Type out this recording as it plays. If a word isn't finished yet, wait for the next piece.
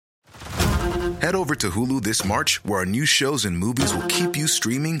Head over to Hulu this March, where our new shows and movies will keep you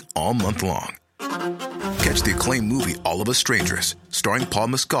streaming all month long. Catch the acclaimed movie All of Us Strangers, starring Paul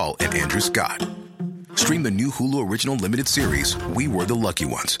Mescal and Andrew Scott. Stream the new Hulu original limited series We Were the Lucky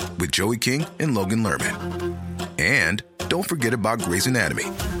Ones with Joey King and Logan Lerman. And don't forget about Grey's Anatomy.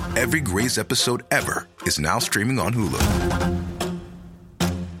 Every Grey's episode ever is now streaming on Hulu.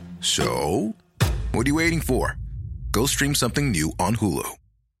 So, what are you waiting for? Go stream something new on Hulu.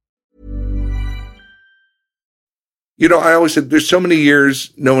 You know, I always said, there's so many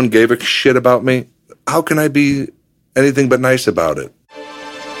years no one gave a shit about me. How can I be anything but nice about it?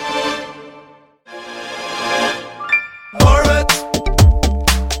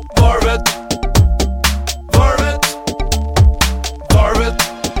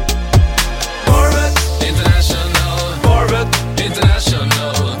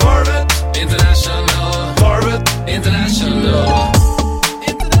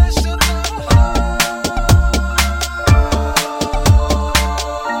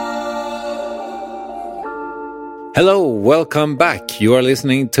 Hello, welcome back. You are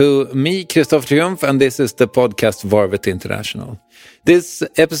listening to me, Christopher Triumph, and this is the podcast Varvet International. This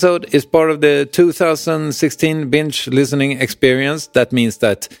episode is part of the 2016 binge listening experience. That means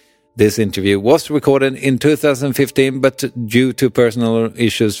that this interview was recorded in 2015, but due to personal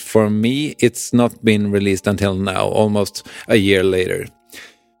issues for me, it's not been released until now, almost a year later.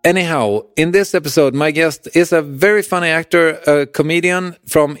 Anyhow, in this episode, my guest is a very funny actor, a comedian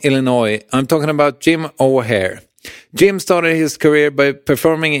from Illinois. I'm talking about Jim O'Heir. Jim started his career by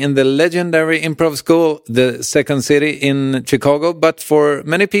performing in the legendary improv school, the Second City in Chicago, but for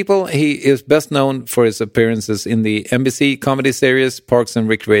many people, he is best known for his appearances in the NBC comedy series Parks and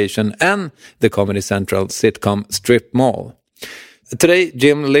Recreation and the Comedy Central sitcom Strip Mall. Today,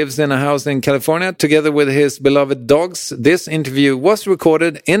 Jim lives in a house in California together with his beloved dogs. This interview was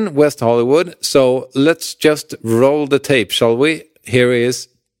recorded in West Hollywood, so let's just roll the tape, shall we? Here is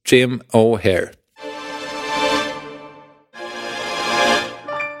Jim O'Heir.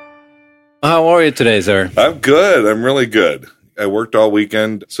 How are you today, sir? I'm good. I'm really good. I worked all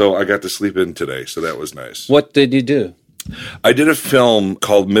weekend, so I got to sleep in today, so that was nice. What did you do? I did a film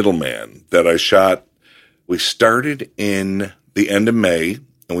called Middleman that I shot. We started in the end of May,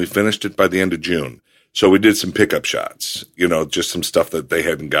 and we finished it by the end of June. So we did some pickup shots, you know, just some stuff that they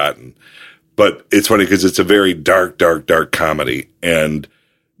hadn't gotten. But it's funny because it's a very dark comedy, and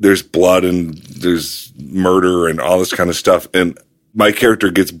there's blood and there's murder and all this kind of stuff, and my character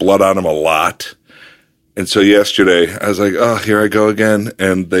gets blood on him a lot. And so yesterday, I was like, oh, here I go again.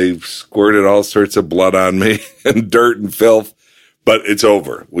 And they squirted all sorts of blood on me and dirt and filth. But it's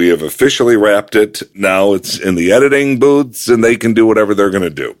over. We have officially wrapped it. Now it's in the editing booths and they can do whatever they're going to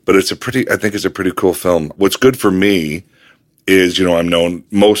do. But I think it's a pretty cool film. What's good for me is, you know, I'm known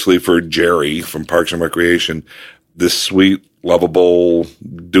mostly for Jerry from Parks and Recreation, this sweet, lovable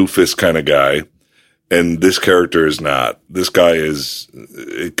doofus kind of guy. And this character is not. This guy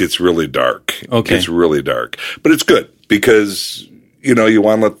it gets really dark. Okay. It gets really dark. But it's good because, you know, you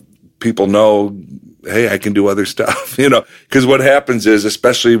want to let people know, hey, I can do other stuff, you know. Because what happens is,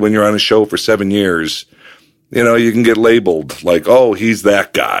 especially when you're on a show for 7 years, you know, you can get labeled like, oh, he's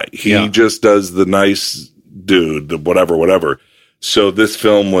that guy. He just does the nice dude, the whatever. So this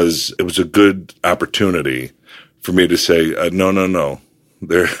film it was a good opportunity for me to say, no.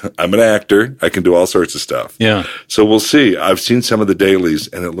 I'm an actor. I can do all sorts of stuff. Yeah. So we'll see. I've seen some of the dailies,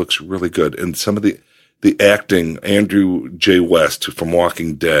 and it looks really good. And some of the acting, Andrew J. West from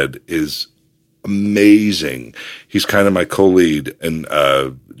Walking Dead is amazing. He's kind of my co-lead. And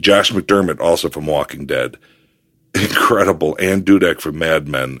Josh McDermott, also from Walking Dead. Incredible. Ann Dudek from Mad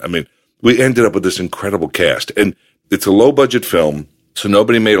Men. I mean, we ended up with this incredible cast. And it's a low-budget film, so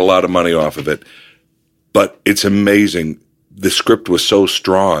nobody made a lot of money off of it. But it's amazing. The script was so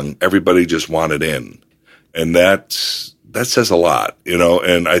strong, everybody just wanted in. And that says a lot, you know.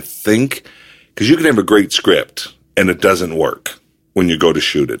 And I think, because you can have a great script and it doesn't work when you go to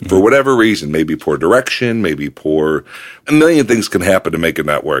shoot it. Mm-hmm. For whatever reason, maybe poor direction, a million things can happen to make it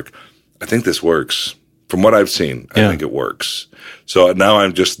not work. I think this works. From what I've seen, I think it works. So now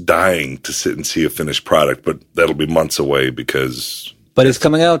I'm just dying to sit and see a finished product, but that'll be months away because... But it's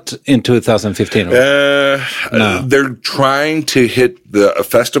coming out in 2015. Right? No. They're trying to hit the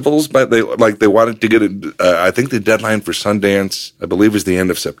festivals, but they wanted to get it. I think the deadline for Sundance, I believe, is the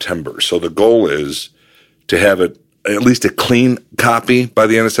end of September. So the goal is to have it at least a clean copy by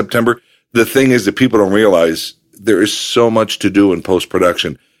the end of September. The thing is that people don't realize there is so much to do in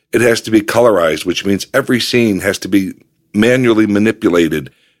post-production. It has to be colorized, which means every scene has to be manually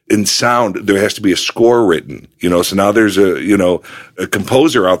manipulated. in sound, there has to be a score written, so now there's a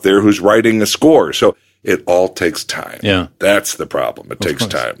composer out there who's writing a score. So it all takes time. Yeah. That's the problem. It takes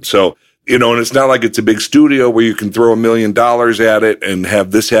time. So, and it's not like it's a big studio where you can throw $1 million at it and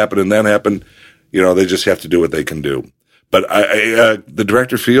have this happen and that happen. They just have to do what they can do. But the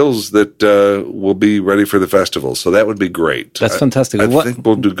director feels that we'll be ready for the festival, so that would be great. That's fantastic. I think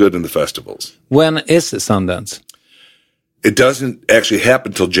we'll do good in the festivals. When is Sundance? It doesn't actually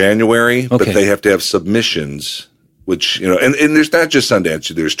happen till January, but they have to have submissions, which, and there's not just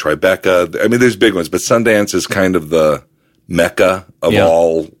Sundance. There's Tribeca. I mean, there's big ones, but Sundance is kind of the mecca of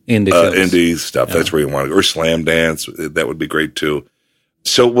all indie stuff. Yeah. That's where you want to go. Or Slam Dance. That would be great, too.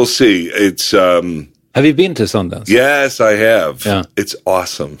 So we'll see. It's... Have you been to Sundance? Yes, I have. Yeah. It's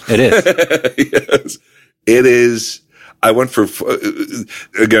awesome. It is. Yes, it is. I went for,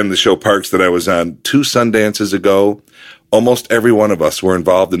 again, the show Parks that I was on 2 Sundances ago. Almost every one of us were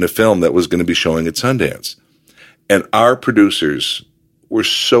involved in a film that was going to be showing at Sundance. And our producers were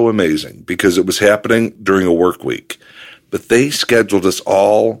so amazing because it was happening during a work week. But they scheduled us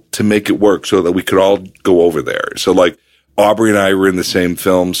all to make it work so that we could all go over there. So like, Aubrey and I were in the same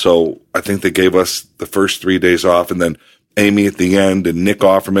film, so I think they gave us the first 3 days off, and then Amy at the end, and Nick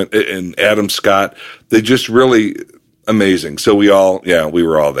Offerman, and Adam Scott. They just really amazing. So we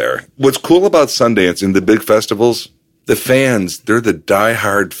were all there. What's cool about Sundance and the big festivals, the fans, they're the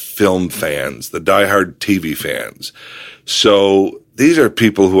diehard film fans, the diehard TV fans. So these are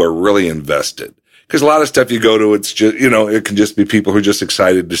people who are really invested. Because a lot of stuff you go to, it's just, it can just be people who are just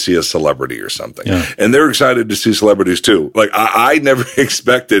excited to see a celebrity or something. Yeah. And they're excited to see celebrities too. Like, I never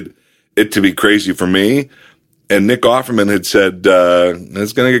expected it to be crazy for me. And Nick Offerman had said,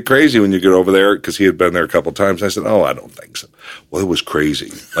 it's going to get crazy when you get over there, because he had been there a couple of times. And I said, oh, I don't think so. Well, it was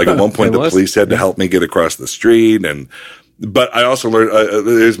crazy. Like, at one point, the police had to help me get across the street. But I also learned,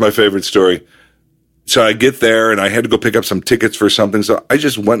 here's my favorite story. So I get there and I had to go pick up some tickets for something. So I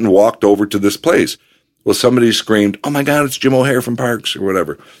just went and walked over to this place. Well, somebody screamed, oh my God, it's Jim O'Heir from Parks or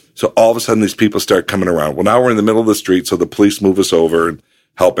whatever. So all of a sudden these people start coming around. Well, now we're in the middle of the street. So the police move us over and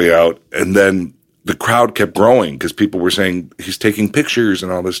help me out. And then the crowd kept growing because people were saying he's taking pictures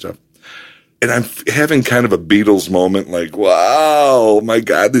and all this stuff. And I'm having kind of a Beatles moment, like, wow, my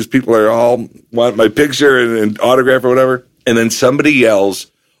God, these people are all want my picture and autograph or whatever. And then somebody yells,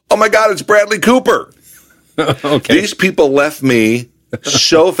 oh my God, it's Bradley Cooper. Okay. These people left me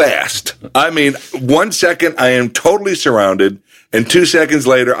so fast. I mean, 1 second I am totally surrounded, and 2 seconds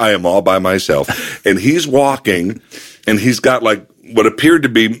later I am all by myself. And he's walking, and he's got like what appeared to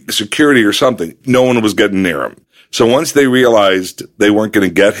be security or something. No one was getting near him. So once they realized they weren't going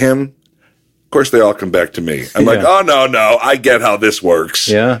to get him, of course they all come back to me. I'm like, oh, no, I get how this works.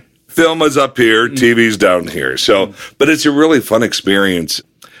 Yeah. Film is up here, TV's down here. So, but it's a really fun experience.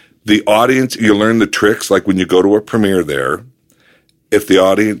 The audience, you learn the tricks, like when you go to a premiere there, if the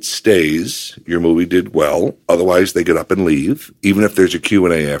audience stays, your movie did well. Otherwise, they get up and leave, even if there's a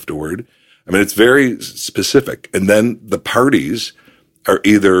Q&A afterward. I mean, it's very specific. And then the parties are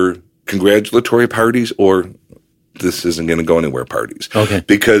either congratulatory parties or this isn't going to go anywhere parties. Okay.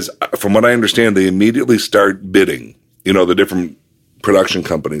 Because from what I understand, they immediately start bidding. The different production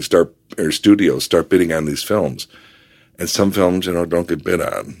companies studios start bidding on these films. And some films, don't get bid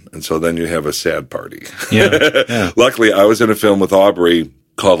on. And so then you have a sad party. Yeah. Luckily, I was in a film with Aubrey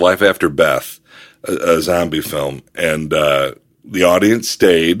called Life After Beth, a zombie film. And the audience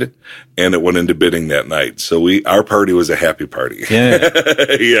stayed, and it went into bidding that night. So our party was a happy party. Yeah.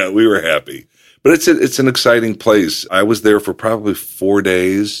 Yeah, we were happy. But it's an exciting place. I was there for probably 4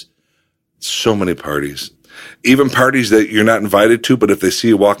 days. So many parties. Even parties that you're not invited to, but if they see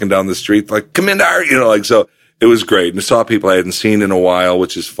you walking down the street, like, come in there, so... It was great. And I saw people I hadn't seen in a while,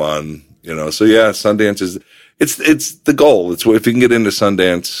 which is fun, So yeah, Sundance it's the goal. It's if you can get into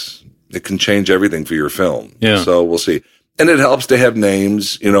Sundance, it can change everything for your film. Yeah. So we'll see. And it helps to have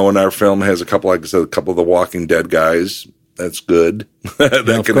names, and our film has a couple of the Walking Dead guys. That's good.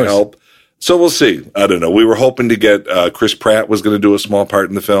 That can help. So we'll see. I don't know. We were hoping to get, Chris Pratt was going to do a small part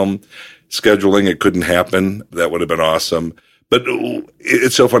in the film. Scheduling, it couldn't happen. That would have been awesome. But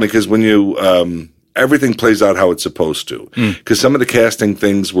it's so funny because when you, everything plays out how it's supposed to. Because some of the casting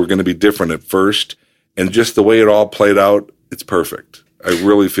things were going to be different at first, and just the way it all played out, it's perfect. I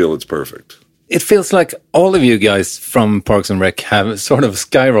really feel it's perfect. It feels like all of you guys from Parks and Rec have sort of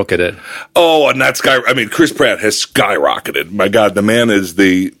skyrocketed. Oh, and not Chris Pratt has skyrocketed. My God, the man is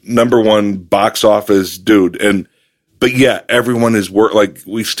the #1 box office dude. But yeah, everyone is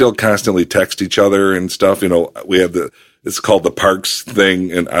we still constantly text each other and stuff. We have it's called the Parks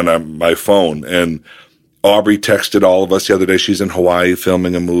thing on my phone. And Aubrey texted all of us the other day. She's in Hawaii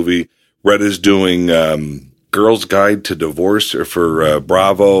filming a movie. Retta's doing Girl's Guide to Divorce for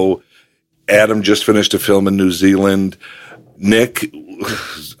Bravo. Adam just finished a film in New Zealand. Nick,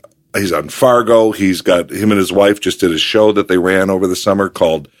 he's on Fargo. He's got him and his wife just did a show that they ran over the summer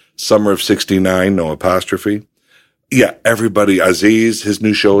called Summer of 69, no apostrophe. Yeah, everybody. Aziz, his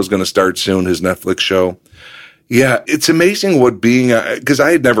new show is going to start soon, his Netflix show. Yeah, it's amazing what being, because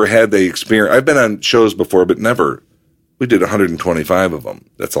I had never had the experience. I've been on shows before, but never. We did 125 of them.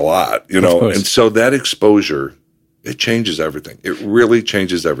 That's a lot, you know. And so that exposure, it changes everything. It really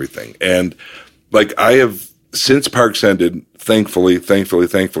changes everything. And like I have, since Parks ended, thankfully,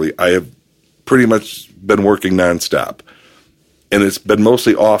 I have pretty much been working nonstop. And it's been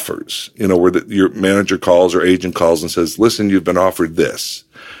mostly offers, you know, where your manager calls or agent calls and says, listen, you've been offered this.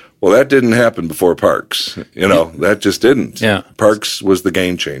 Well, that didn't happen before Parks. You know, that just didn't. Yeah. Parks was the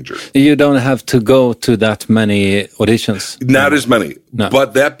game changer. You don't have to go to that many auditions. Not as many. No.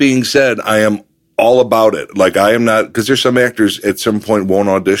 But that being said, I am all about it. Like I am not, because there's some actors at some point won't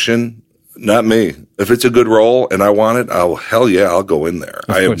audition. Not me. If it's a good role and I want it, hell yeah, I'll go in there.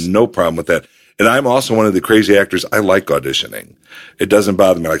 I have no problem with that. And I'm also one of the crazy actors. I like auditioning. It doesn't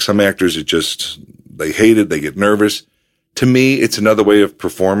bother me. Like some actors, they hate it. They get nervous. To me, it's another way of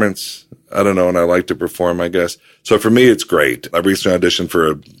performance. I don't know, and I like to perform, I guess. So for me, it's great. I recently auditioned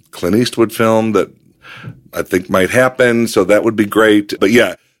for a Clint Eastwood film that I think might happen, so that would be great. But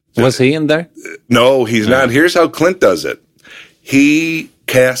yeah. Was he in there? No, he's not. Here's how Clint does it. He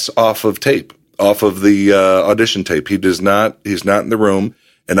casts off of tape, off of the audition tape. He's not in the room.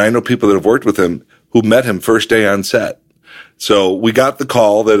 And I know people that have worked with him who met him first day on set. So we got the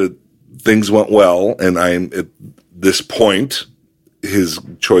call that things went well, and I'm at this point his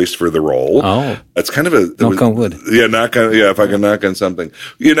choice for the role. Oh, that's kind of a knock on wood. Yeah, if I can knock on something,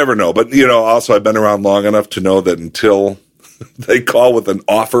 you never know. But you know, also I've been around long enough to know that until they call with an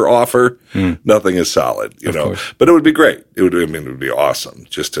offer, nothing is solid. You know, but it would be great. It would be awesome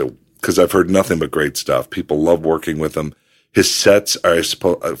because I've heard nothing but great stuff. People love working with him. His sets are,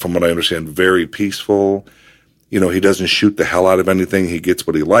 from what I understand, very peaceful. You know, he doesn't shoot the hell out of anything. He gets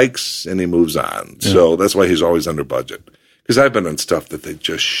what he likes and he moves on. Yeah. So that's why he's always under budget. Because I've been on stuff that they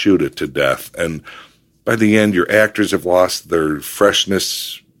just shoot it to death. And by the end, your actors have lost their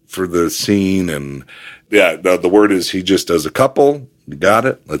freshness for the scene. And yeah, the word is he just does a couple. You got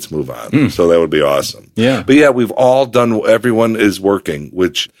it. Let's move on. So that would be awesome. Yeah. But yeah, we've all done, everyone is working,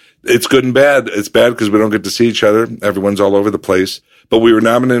 which it's good and bad. It's bad because we don't get to see each other. Everyone's all over the place. But we were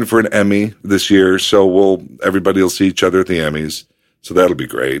nominated for an Emmy this year, so everybody will see each other at the Emmys. So that'll be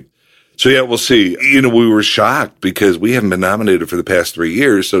great. So yeah, we'll see. You know, we were shocked because we haven't been nominated for the past 3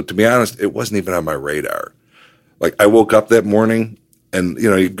 years. So to be honest, it wasn't even on my radar. Like I woke up that morning and, you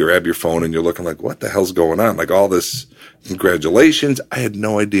know, you grab your phone and you're looking like, what the hell's going on? Like all this congratulations. I had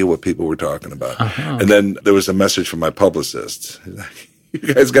no idea what people were talking about. Uh-huh. And then there was a message from my publicist.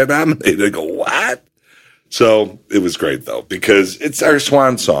 You guys got nominated. I go, what? So it was great, though, because it's our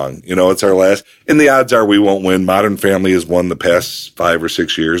swan song. You know, it's our last. And the odds are we won't win. Modern Family has won the past 5 or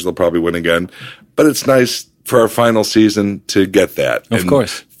 6 years. They'll probably win again. But it's nice for our final season to get that. Of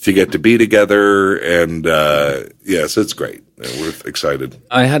course. To get to be together. And, yes, it's great. We're excited.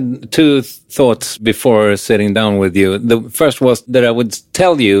 I had two thoughts before sitting down with you. The first was that I would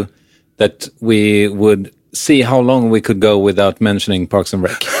tell you that we would see how long we could go without mentioning Parks and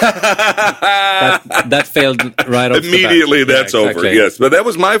Rec. that failed right off immediately. The bat. That's over. Yes, but that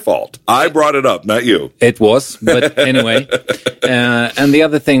was my fault. I brought it up, not you. It was, but anyway. And the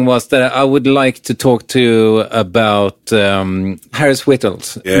other thing was that I would like to talk to you about Harris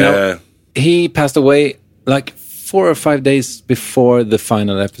Whittles. Yeah, now, he passed away like 4 or 5 days before the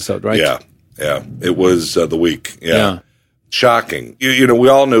final episode, right? Yeah. It was the week. Yeah. Shocking. You know, we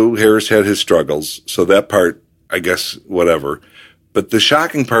all knew Harris had his struggles, so that part, I guess, whatever. But the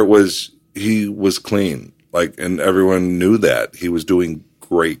shocking part was he was clean, like, and everyone knew that. He was doing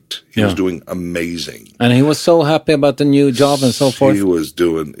great. He was doing amazing. And he was so happy about the new job and so forth.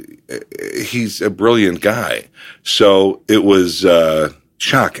 He's a brilliant guy. So it was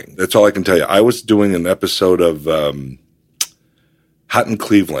shocking. That's all I can tell you. I was doing an episode of Hot in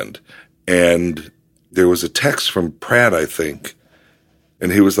Cleveland, and there was a text from Pratt, I think,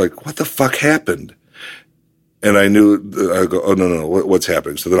 and he was like, what the fuck happened? And I knew, I go, oh, no, what's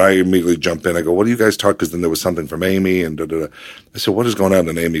happening? So then I immediately jumped in. I go, what do you guys talk? Because then there was something from Amy and da-da-da. I said, what is going on?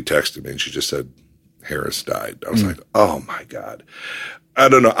 And Amy texted me, and she just said, Harris died. I was like, oh, my God. I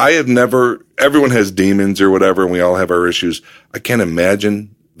don't know. I have never, everyone has demons or whatever, and we all have our issues. I can't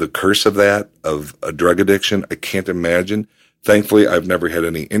imagine the curse of that, of a drug addiction. I can't imagine. Thankfully, I've never had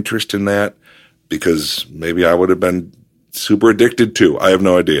any interest in that. because maybe I would have been super addicted too. I have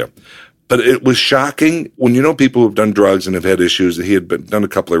no idea. But it was shocking when you know people who've done drugs and have had issues. He had done a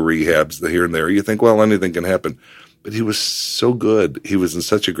couple of rehabs here and there. You think, well, anything can happen. But he was so good. He was in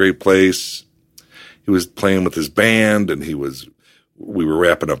such a great place. He was playing with his band, and we were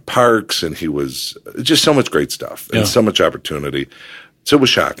wrapping up parks, and he was just so much great stuff and so much opportunity. So it was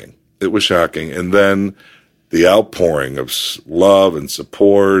shocking. It was shocking. And then the outpouring of love and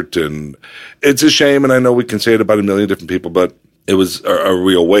support, and it's a shame. And I know we can say it about a million different people, but it was a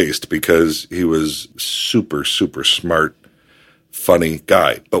real waste because he was super, super smart, funny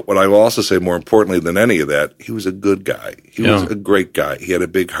guy. But what I will also say more importantly than any of that, he was a good guy. He was a great guy. He had a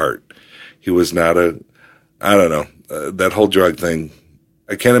big heart. He was not I don't know, that whole drug thing.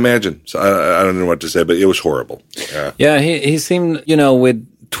 I can't imagine. So I don't know what to say, but it was horrible. Yeah, he seemed, with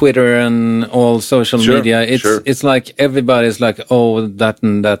Twitter and all social media, it's like everybody's like, oh, that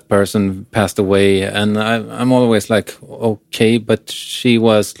and that person passed away, and I'm always like, okay, but she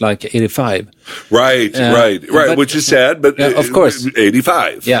was like 85. Right, but, which is sad, but of course,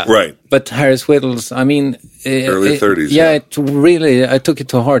 85. Yeah, right. But Harris Whittles, I mean, early 30s. I took it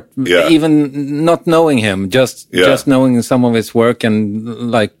to heart. Yeah. Even not knowing him, just knowing some of his work,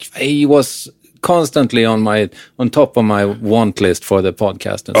 and like he was constantly on top of my want list for the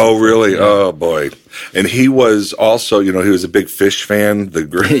podcast. And oh, really? Yeah. Oh, boy. And he was also, he was a big Fish fan, the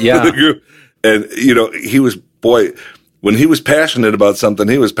group. Yeah. And, he was, when he was passionate about something,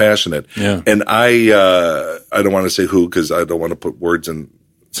 he was passionate. Yeah. And I don't want to say who, because I don't want to put words in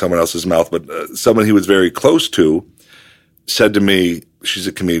someone else's mouth, but someone he was very close to said to me, she's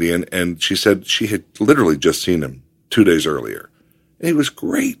a comedian, and she said she had literally just seen him 2 days earlier. And he was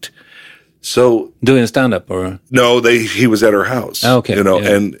great. So doing stand-up or no, he was at her house. Oh, okay,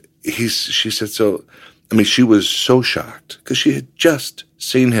 and she said so. I mean, she was so shocked because she had just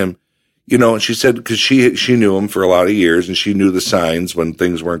seen him, and she said because she knew him for a lot of years and she knew the signs when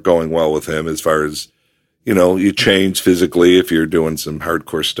things weren't going well with him as far as you change physically if you're doing some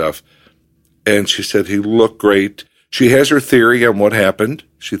hardcore stuff. And she said he looked great. She has her theory on what happened.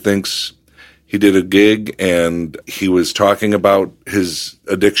 She thinks he did a gig and he was talking about his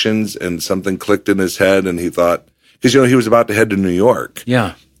addictions and something clicked in his head and he thought, because, he was about to head to New York.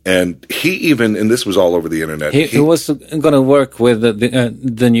 Yeah. And and this was all over the internet. He was going to work with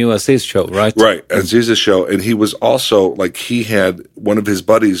the new Aziz show, right? Right. Aziz's show. And he was also he had one of his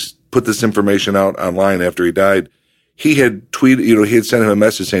buddies put this information out online after he died. He had tweeted, he had sent him a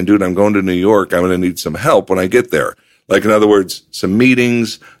message saying, dude, I'm going to New York. I'm going to need some help when I get there. Like, in other words, some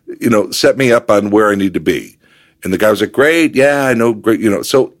meetings, set me up on where I need to be. And the guy was like, great. Yeah, I know. Great.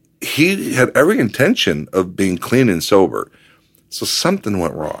 So he had every intention of being clean and sober. So something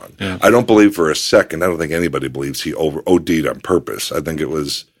went wrong. Yeah. I don't believe for a second. I don't think anybody believes he OD'd on purpose. I think it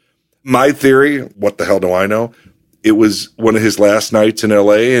was my theory. What the hell do I know? It was one of his last nights in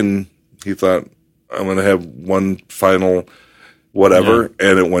LA and he thought, I'm going to have one final whatever.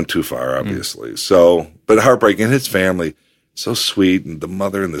 Yeah. And it went too far, obviously. So, but heartbreaking. His family, so sweet. And the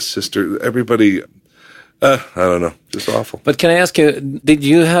mother and the sister, everybody, I don't know, just awful. But can I ask you, did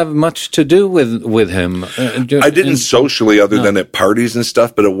you have much to do with him? I didn't socially other than at parties and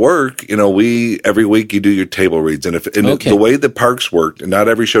stuff, but at work, every week you do your table reads. And the way that Parks worked, and not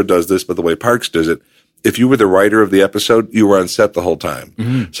every show does this, but the way Parks does it, if you were the writer of the episode, you were on set the whole time.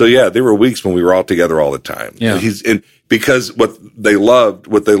 Mm-hmm. So yeah, there were weeks when we were all together all the time. Yeah. Because what they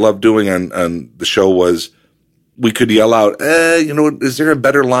loved doing on the show was we could yell out, is there a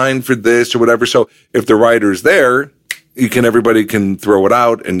better line for this or whatever? So if the writer's there, everybody can throw it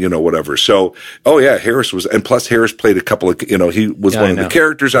out and, whatever. So, Harris and plus Harris played a couple of, he was one of the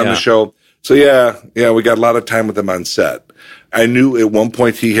characters on the show. So we got a lot of time with him on set. I knew at one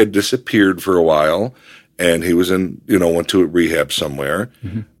point he had disappeared for a while and he was went to a rehab somewhere.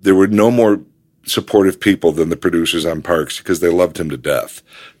 Mm-hmm. There were no more supportive people than the producers on Parks because they loved him to death.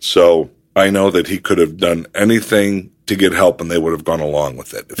 So I know that he could have done anything to get help and they would have gone along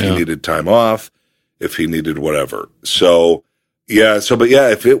with it. If he needed time off, if he needed whatever. So,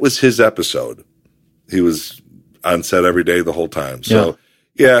 if it was his episode, he was on set every day the whole time. So,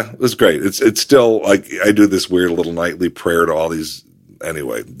 it was great. It's still like I do this weird little nightly prayer to all these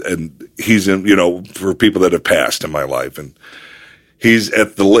anyway. And he's in, for people that have passed in my life. And he's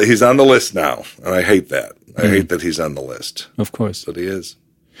on the list now. And I hate that. I hate that he's on the list. Of course. But he is.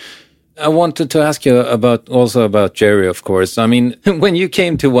 I wanted to ask you about Jerry, of course. I mean, when you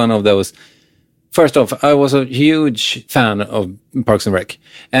came to one of those, first off, I was a huge fan of Parks and Rec.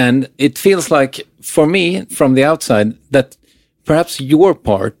 And it feels like, for me, from the outside, that perhaps your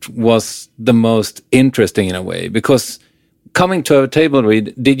part was the most interesting in a way. Because coming to a table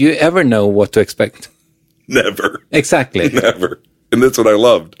read, did you ever know what to expect? Never. Exactly. Never. And that's what I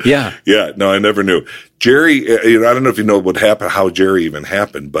loved. Yeah. Yeah. No, I never knew. Jerry, I don't know if you know what happened, how Jerry even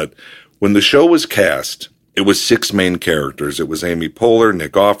happened, but when the show was cast, it was 6 main characters. It was Amy Poehler,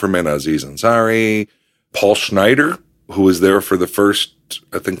 Nick Offerman, Aziz Ansari, Paul Schneider, who was there for the first,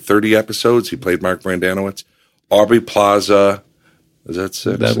 I think, 30 episodes. He played Mark Brandanowitz. Aubrey Plaza. Is that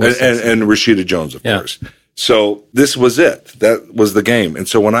 6? That was 6. And Rashida Jones, of course. So this was it. That was the game. And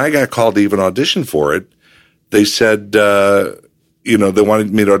so when I got called to even audition for it, they said, they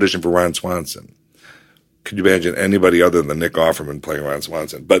wanted me to audition for Ron Swanson. Could you imagine anybody other than Nick Offerman playing Ron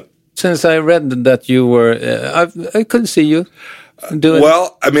Swanson? But since I read that you were, I couldn't see you doing.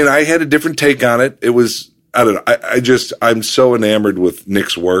 Well, I mean, I had a different take on it. It was, I don't know. I'm so enamored with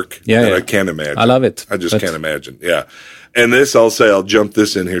Nick's work that I can't imagine. I love it. I just can't imagine. Yeah. And this, I'll jump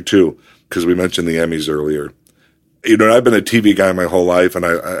this in here too, because we mentioned the Emmys earlier. I've been a TV guy my whole life, and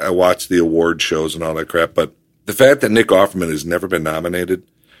I watch the award shows and all that crap. But the fact that Nick Offerman has never been nominated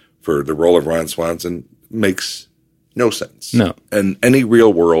for the role of Ron Swanson makes no sense. No. In any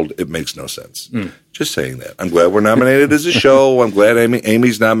real world, it makes no sense. Just saying that. I'm glad we're nominated as a show. I'm glad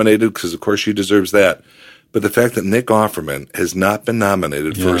Amy's nominated because, of course, she deserves that. But the fact that Nick Offerman has not been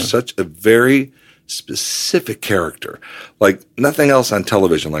nominated for such a very specific character, like nothing else on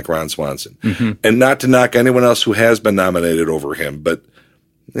television like Ron Swanson. And not to knock anyone else who has been nominated over him, but,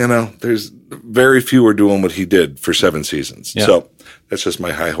 there's very few are doing what he did for 7 seasons. Yeah. So that's just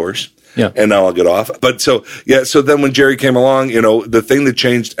my high horse. Yeah. And now I'll get off. But so then when Jerry came along, the thing that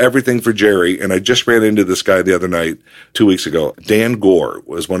changed everything for Jerry, and I just ran into this guy the other night, 2 weeks ago. Dan Gore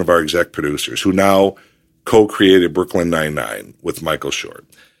was one of our exec producers who now co-created Brooklyn Nine-Nine with Michael Short.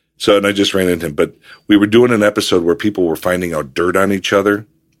 So, and I just ran into him, but we were doing an episode where people were finding out dirt on each other,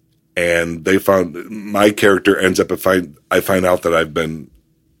 and they found my character ends up, I find out that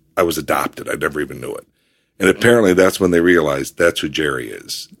I was adopted. I never even knew it. And apparently that's when they realized that's who Jerry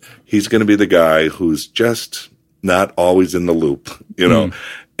is. He's going to be the guy who's just not always in the loop,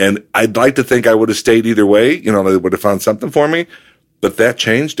 And I'd like to think I would have stayed either way, they would have found something for me, but that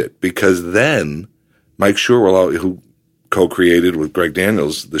changed it because then Mike Schur, who co-created with Greg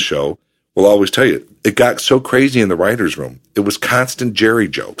Daniels the show, will always tell you, it got so crazy in the writer's room. It was constant Jerry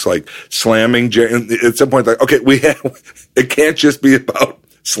jokes, like slamming Jerry. And at some point, like, okay, it can't just be about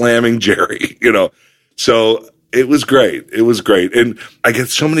slamming Jerry, So it was great. It was great. And I get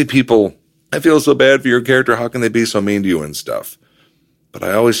so many people, I feel so bad for your character. How can they be so mean to you and stuff? But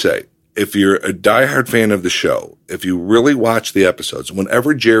I always say, if you're a diehard fan of the show, if you really watch the episodes,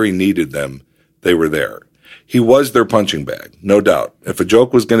 whenever Jerry needed them, they were there. He was their punching bag, no doubt. If a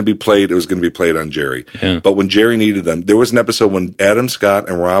joke was going to be played, it was going to be played on Jerry. Yeah. But when Jerry needed them, there was an episode when Adam Scott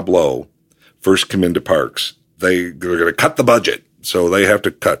and Rob Lowe first come into Parks. They're going to cut the budget, so they have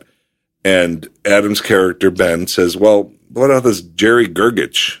to cut. And Adam's character, Ben, says, well, what about this Jerry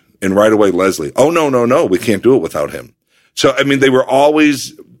Gergich? And right away, Leslie, oh, no, we can't do it without him. So, I mean, they were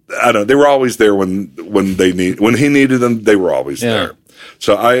always, they were always there when he needed them, they were always there.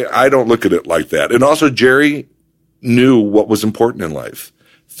 So I don't look at it like that. And also Jerry knew what was important in life,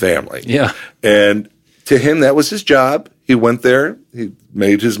 family. Yeah. And to him, that was his job. He went there, he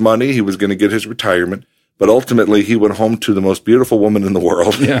made his money, he was going to get his retirement. But ultimately, he went home to the most beautiful woman in the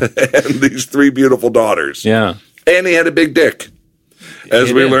world and these 3 beautiful daughters. Yeah. And he had a big dick,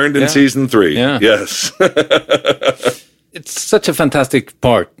 as we learned in season 3. Yeah. Yes. It's such a fantastic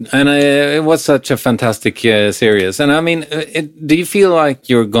part, and it was such a fantastic series. And I mean, do you feel like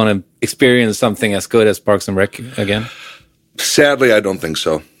you're going to experience something as good as Parks and Rec again? Sadly, I don't think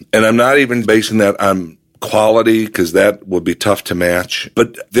so. And I'm not even basing that on quality, because that would be tough to match.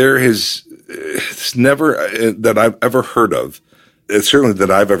 But it's never that I've ever heard of, certainly that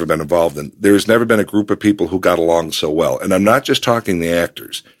I've ever been involved in, there's never been a group of people who got along so well. And I'm not just talking the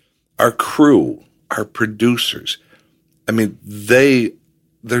actors. Our crew, our producers, I mean,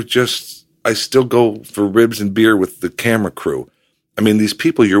 they're just, I still go for ribs and beer with the camera crew. I mean, these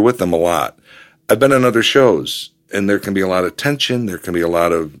people, you're with them a lot. I've been on other shows, and there can be a lot of tension. There can be a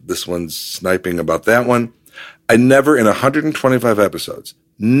lot of, this one's sniping about that one. I never, in 125 episodes,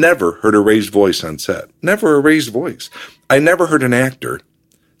 never heard a raised voice on set. Never a raised voice. I never heard an actor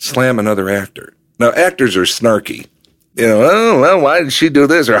slam another actor. Now, actors are snarky. Oh, well, why did she do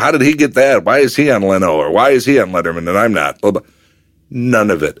this? Or how did he get that? Why is he on Leno? Or why is he on Letterman and I'm not? Blah, blah. None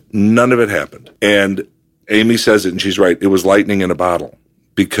of it happened. And Amy says it, and she's right. It was lightning in a bottle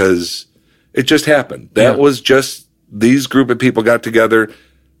because it just happened. That was just, these group of people got together.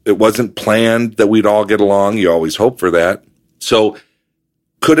 It wasn't planned that we'd all get along. You always hope for that. So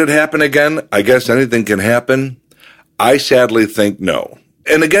could it happen again? I guess anything can happen. I sadly think no.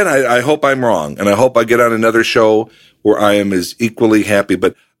 And again, I hope I'm wrong, and I hope I get on another show where I am as equally happy.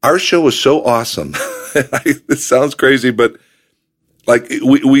 But our show was so awesome. It sounds crazy, but like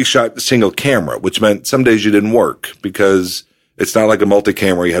we shot single camera, which meant some days you didn't work because it's not like a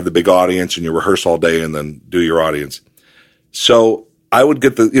multi-camera. You have the big audience and you rehearse all day and then do your audience. So I would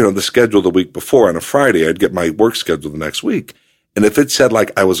get the schedule the week before on a Friday. I'd get my work schedule the next week. And if it said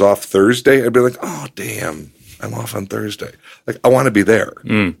like I was off Thursday, I'd be like, oh, damn, I'm off on Thursday. Like I want to be there.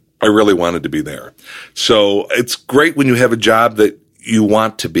 I really wanted to be there. So it's great when you have a job that you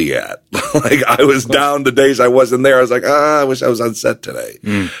want to be at. Like I was down the days I wasn't there. I was like, I wish I was on set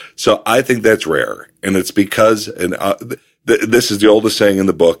today. So I think that's rare. And it's because, this is the oldest saying in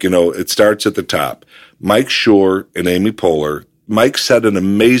the book, it starts at the top. Mike Schur and Amy Poehler. Mike set an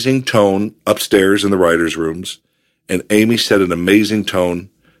amazing tone upstairs in the writers' rooms, and Amy set an amazing tone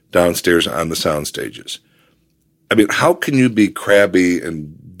downstairs on the sound stages. I mean, how can you be crabby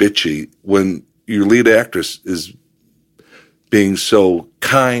and bitchy when your lead actress is being so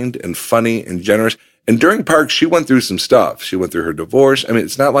kind and funny and generous? And during Parks, she went through some stuff. She went through her divorce. I mean,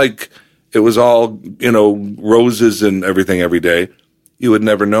 it's not like it was all, roses and everything every day. You would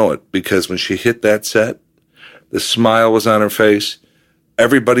never know it because when she hit that set, the smile was on her face.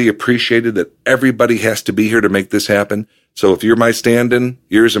 Everybody appreciated that everybody has to be here to make this happen. So if you're my stand-in,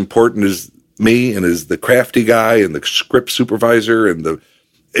 you're as important as me and as the crafty guy and the script supervisor and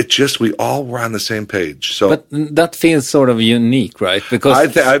we all were on the same page. So, but that feels sort of unique, right?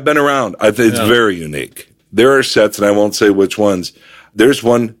 Because I've been around. It's very unique. There are sets, and I won't say which ones. There's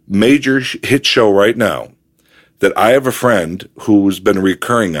one major hit show right now that I have a friend who's been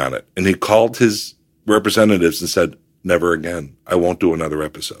recurring on it, and he called his representatives and said, never again. I won't do another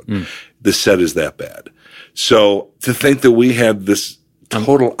episode. The set is that bad. So to think that we had this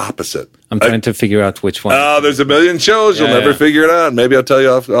total opposite. I'm trying to figure out which one. Oh, there's a million shows. You'll never figure it out. Maybe I'll tell you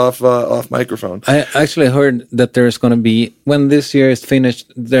off microphone. I actually heard that there's going to be, when this year is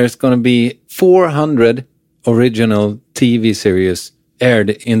finished, there's going to be 400 original TV series aired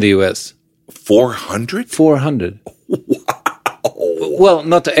in the U.S. 400? 400. Wow. Well,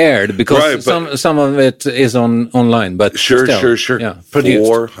 not aired because some of it is online, but sure. Yeah, produced.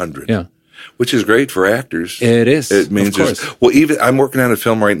 400. Yeah. Which is great for actors. It is. It means even I'm working on a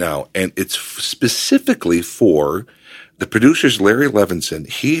film right now, and it's specifically for the producers. Larry Levinson,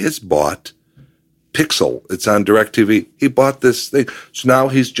 he has bought Pixel. It's on DirecTV. He bought this thing, so now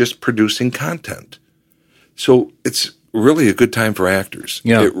he's just producing content. So it's really a good time for actors.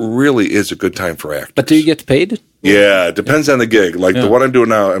 Yeah, it really is a good time for actors. But do you get paid? Yeah, it depends on the gig. Like the one I'm doing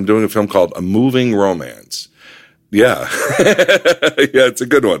now, I'm doing a film called A Moving Romance. Yeah. Yeah, it's a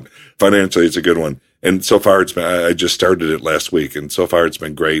good one. Financially, it's a good one. And so far I just started it last week, and so far it's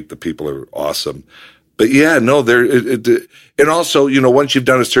been great. The people are awesome. But yeah, no, and also, once you've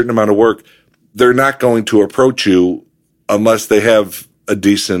done a certain amount of work, they're not going to approach you unless they have a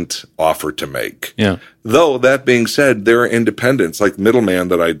decent offer to make. Yeah. Though, that being said, there are independents, like Middleman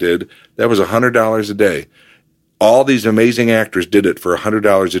that I did, that was $100 a day. All these amazing actors did it for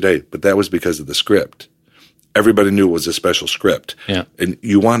 $100 a day, but that was because of the script. Everybody knew it was a special script. Yeah. And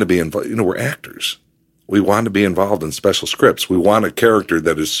you want to be involved. We're actors. We want to be involved in special scripts. We want a character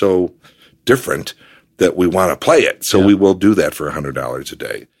that is so different that we want to play it. So we will do that for $100 a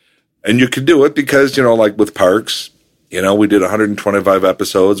day. And you can do it because, like with Parks, we did 125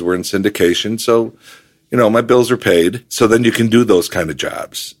 episodes. We're in syndication. So, my bills are paid. So then you can do those kind of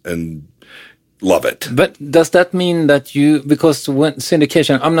jobs and love it. But does that mean that because when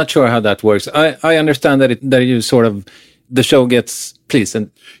syndication, I'm not sure how that works. I understand that you sort of, the show gets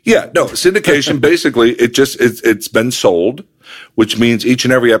syndication, basically it's been sold, which means each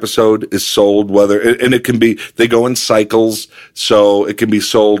and every episode is sold, and it can be, they go in cycles. So it can be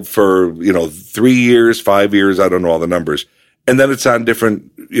sold for, 3 years, 5 years. I don't know all the numbers. And then it's on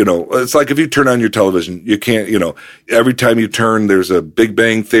different, it's like if you turn on your television, you can't, every time you turn, there's a Big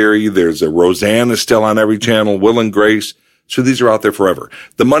Bang Theory, there's a Roseanne is still on every channel, Will and Grace. So these are out there forever.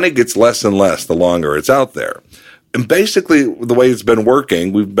 The money gets less and less the longer it's out there. And basically the way it's been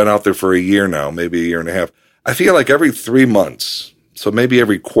working, we've been out there for a year now, maybe a year and a half. I feel like every 3 months, so maybe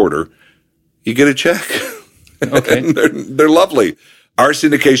every quarter, you get a check. Okay. they're lovely. Our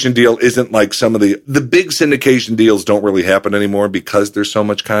syndication deal isn't like some of the big syndication deals don't really happen anymore because there's so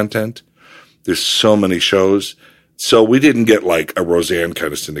much content. There's so many shows. So we didn't get like a Roseanne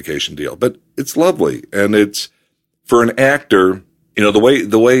kind of syndication deal, but it's lovely. And it's for an actor, the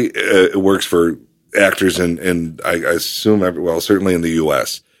way it works for actors and I assume certainly in the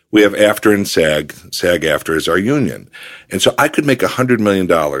US, we have AFTRA and SAG-AFTRA is our union. And so I could make $100 million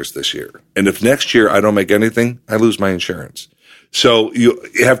this year. And if next year I don't make anything, I lose my insurance. So you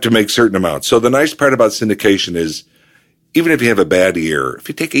have to make certain amounts. So the nice part about syndication is even if you have a bad year, if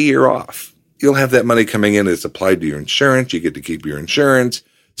you take a year off, you'll have that money coming in. It's applied to your insurance. You get to keep your insurance.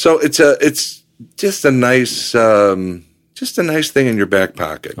 So it's just a nice thing in your back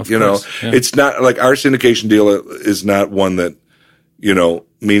pocket. Of you course, know, yeah. It's not like our syndication deal is not one that, you know,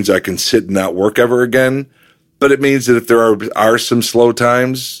 means I can sit and not work ever again. But it means that if there are some slow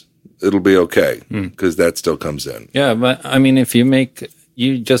times, it'll be okay because that still comes in. Yeah, but I mean, if you make,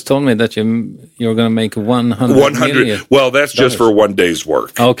 you just told me that you're going to make 100 million. Well, that's just for one day's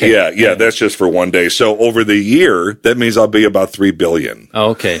work. Okay. Yeah, that's just for one day. So over the year, that means I'll be about $3 billion.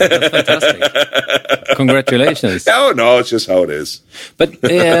 Okay, that's fantastic. Congratulations. Oh, no, it's just how it is. But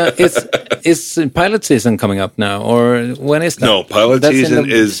is pilot season coming up now, or when is that? No, pilot That's in season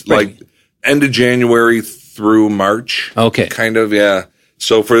the is spring. like end of January through March. Okay. Kind of, yeah.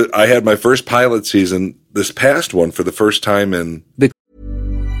 So I had my first pilot season, this past one, for the first time in...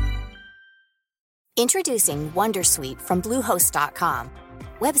 Introducing Wondersuite from Bluehost.com.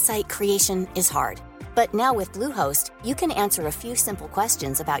 Website creation is hard, but now with Bluehost, you can answer a few simple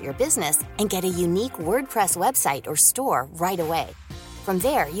questions about your business and get a unique WordPress website or store right away. From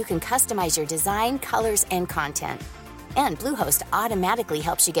there, you can customize your design, colors, and content. And Bluehost automatically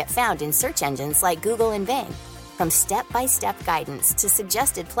helps you get found in search engines like Google and Bing. From step-by-step guidance to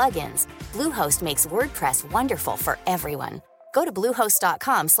suggested plugins, Bluehost makes WordPress wonderful for everyone. Go to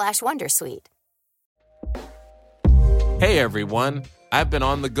bluehost.com/wondersuite. Hey everyone, I've been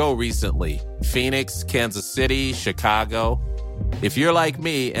on the go recently. Phoenix, Kansas City, Chicago. If you're like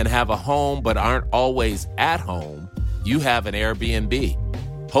me and have a home but aren't always at home, you have an Airbnb.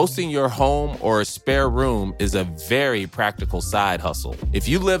 Hosting your home or a spare room is a very practical side hustle. If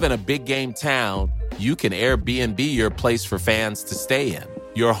you live in a big game town, you can Airbnb your place for fans to stay in.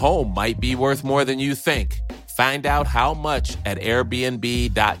 Your home might be worth more than you think. Find out how much at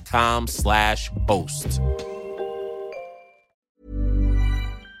airbnb.com/host.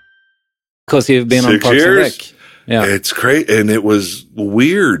 Because you've been on 6 Parks and years. Rec. Yeah. It's great, and it was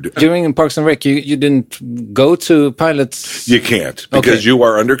weird. During Parks and Rec, you didn't go to pilots? You can't because Okay. you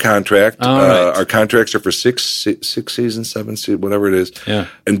are under contract. All right. Our contracts are for six seasons, 7 seasons, whatever it is. Yeah.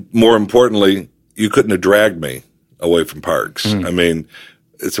 And more importantly, you couldn't have dragged me away from parks. Mm. I mean,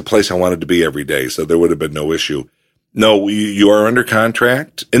 it's a place I wanted to be every day, so there would have been no issue. No, you are under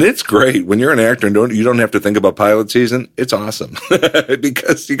contract, and it's great when you're an actor and you don't have to think about pilot season. It's awesome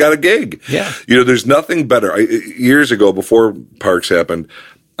because you got a gig. Yeah. You know, there's nothing better. Years ago, before Parks happened,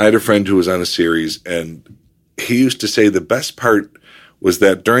 I had a friend who was on a series, and he used to say the best part was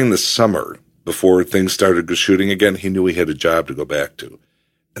that during the summer, before things started shooting again, he knew he had a job to go back to.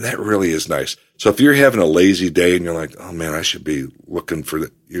 And that really is nice. So if you're having a lazy day and you're like, oh man, I should be looking for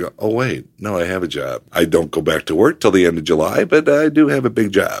you go, oh wait, no, I have a job. I don't go back to work till the end of July, but I do have a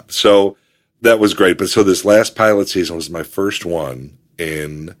big job. So that was great. But so this last pilot season was my first one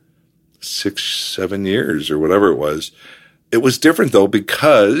in 6-7 years or whatever it was. It was different though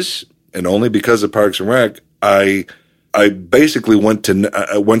because, and only because of Parks and Rec, I basically went to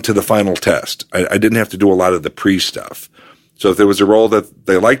the final test. I didn't have to do a lot of the pre-stuff. So if there was a role that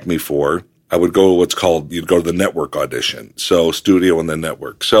they liked me for, I would go you'd go to the network audition. So studio and then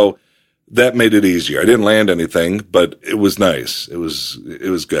network. So that made it easier. I didn't land anything, but it was nice. It was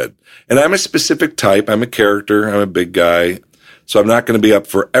good. And I'm a specific type. I'm a character. I'm a big guy. So I'm not going to be up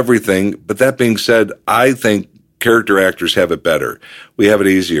for everything. But that being said, I think character actors have it better. We have it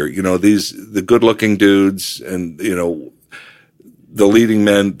easier. You know, the good looking dudes and, you know, the leading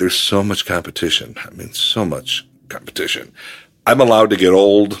men, there's so much competition. I mean, so much competition. I'm allowed to get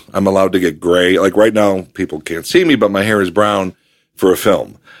old. I'm allowed to get gray. Like right now, people can't see me, but my hair is brown for a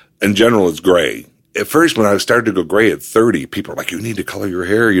film. In general, it's gray. At first, when I started to go gray at 30, people are like, you need to color your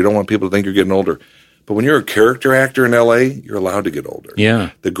hair. You don't want people to think you're getting older. But when you're a character actor in LA, you're allowed to get older.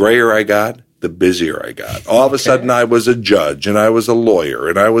 Yeah. The grayer I got, the busier I got. All of a sudden, I was a judge, and I was a lawyer,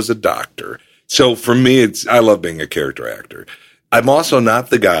 and I was a doctor. So for me, I love being a character actor. I'm also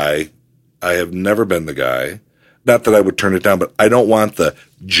not the guy. I have never been the guy. Not that I would turn it down, but I don't want the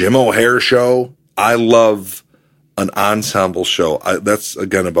Jim O'Heir show. I love an ensemble show. That's,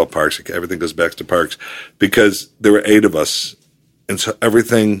 again, about Parks. Everything goes back to Parks because there were 8 of us. And so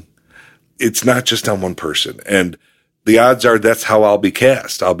everything, it's not just on one person. And the odds are that's how I'll be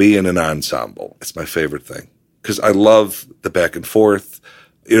cast. I'll be in an ensemble. It's my favorite thing because I love the back and forth.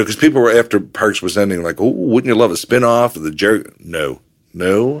 You know, because people were, after Parks was ending, like, oh, wouldn't you love a spinoff of the Jerry? No.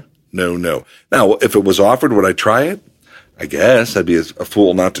 Now, if it was offered, would I try it? I guess I'd be a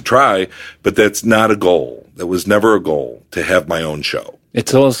fool not to try, but that's not a goal. That was never a goal to have my own show.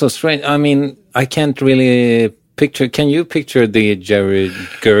 It's also strange. I mean, I can't really picture. Can you picture the Jerry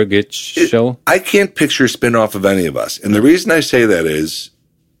Gergich show? I can't picture a spin-off of any of us. And the reason I say that is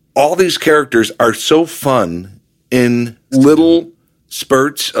all these characters are so fun in little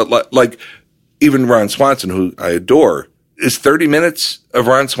spurts. Like even Ron Swanson, who I adore. Is 30 minutes of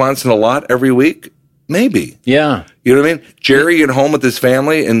Ron Swanson a lot every week? Maybe. Yeah. You know what I mean? Jerry at home with his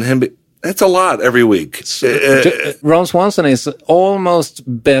family and him. That's a lot every week. Ron Swanson is almost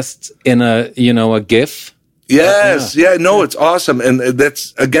best in a GIF. Yes. Yeah. No, it's awesome. And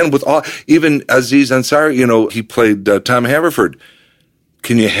that's, again, with all, even Aziz Ansari, he played Tom Haverford.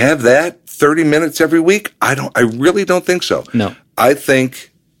 Can you have that 30 minutes every week? I really don't think so. No. I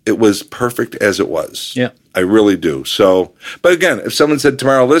think it was perfect as it was. Yeah. I really do. So, but again, if someone said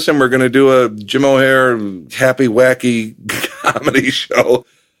tomorrow, listen, we're going to do a Jim O'Heir happy, wacky comedy show,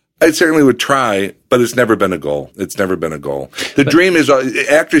 I certainly would try, but it's never been a goal. It's never been a goal. The dream is,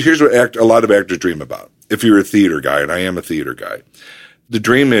 actors, here's what a lot of actors dream about. If you're a theater guy, and I am a theater guy, the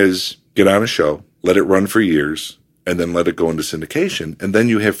dream is get on a show, let it run for years, and then let it go into syndication. And then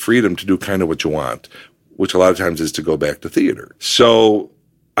you have freedom to do kind of what you want, which a lot of times is to go back to theater. So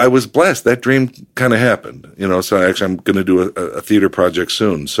I was blessed. That dream kind of happened, so actually I'm going to do a theater project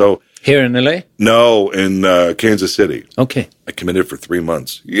soon. So here in LA? No, in Kansas City. Okay. I committed for 3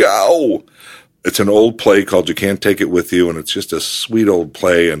 months. Yow! It's an old play called You Can't Take It With You, and it's just a sweet old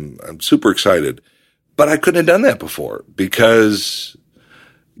play, and I'm super excited. But I couldn't have done that before because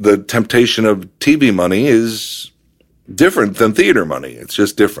the temptation of TV money is different than theater money. It's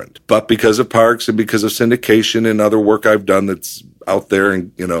just different. But because of Parks and because of syndication and other work I've done that's out there,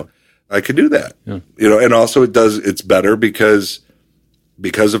 and I could do that. Yeah. And also it's better because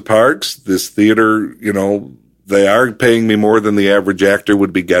of Parks, this theater, they are paying me more than the average actor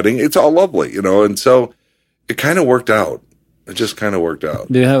would be getting. It's all lovely, and so it kind of worked out. It just kind of worked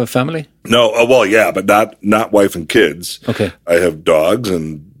out. Do you have a family? No, well, yeah, but not wife and kids. Okay. I have dogs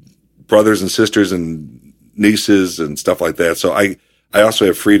and brothers and sisters and nieces and stuff like that. So I also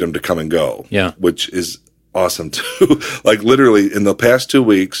have freedom to come and go. Yeah. Which is awesome too. Like literally in the past 2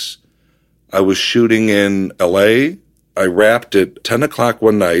 weeks, I was shooting in LA. I wrapped at 10 o'clock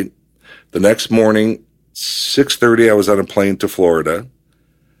one night. The next morning, 6:30, I was on a plane to Florida.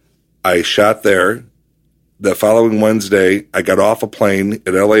 I shot there. The following Wednesday, I got off a plane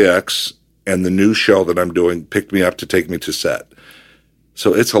at LAX, and the new show that I'm doing picked me up to take me to set.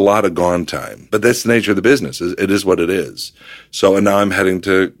 So it's a lot of gone time. But that's the nature of the business. It is what it is. So, and now I'm heading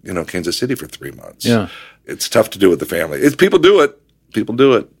to, Kansas City for 3 months. Yeah. It's tough to do with the family. People do it.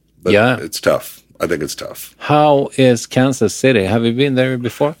 But yeah. It's tough. I think it's tough. How is Kansas City? Have you been there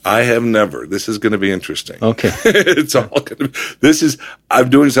before? I have never. This is going to be interesting. Okay. It's all going to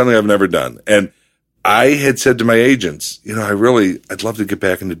I'm doing something I've never done. And I had said to my agents, I'd love to get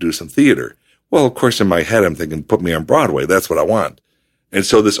back and to do some theater. Well, of course, in my head, I'm thinking, put me on Broadway. That's what I want. And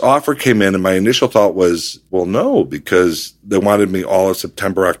so this offer came in, and my initial thought was, well, no, because they wanted me all of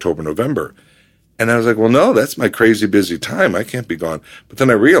September, October, November. And I was like, well, no, that's my crazy busy time. I can't be gone. But then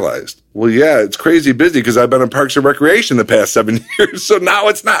I realized, well, yeah, it's crazy busy because I've been in Parks and Recreation the past 7 years. So now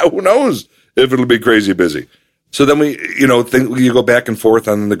it's not. Who knows if it'll be crazy busy. So then you go back and forth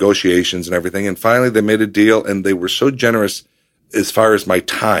on the negotiations and everything. And finally they made a deal, and they were so generous as far as my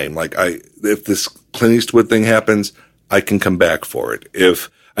time. Like if this Clint Eastwood thing happens, I can come back for it. If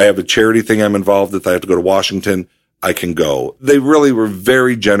I have a charity thing I'm involved with, I have to go to Washington, I can go. They really were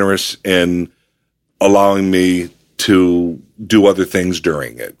very generous in allowing me to do other things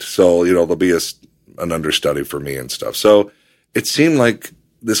during it. So, there'll be an understudy for me and stuff. So it seemed like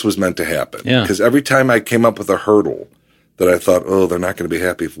this was meant to happen. Yeah. Because every time I came up with a hurdle that I thought, oh, they're not going to be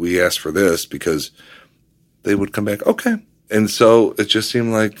happy if we ask for this, because they would come back, okay. And so it just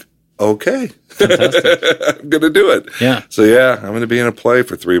seemed like, okay, I'm going to do it. Yeah. So yeah, I'm going to be in a play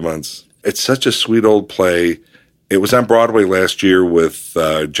for 3 months. It's such a sweet old play. It was on Broadway last year with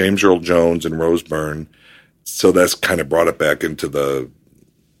James Earl Jones and Rose Byrne. So that's kind of brought it back into the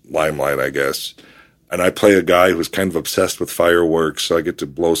limelight, I guess. And I play a guy who's kind of obsessed with fireworks, so I get to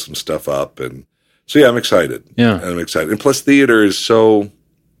blow some stuff up. And so, yeah, I'm excited. Yeah. I'm excited. And plus, theater is so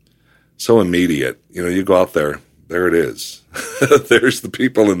immediate. You go out there it is. There's the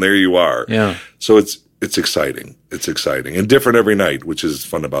people, and there you are. Yeah. So it's exciting. It's exciting and different every night, which is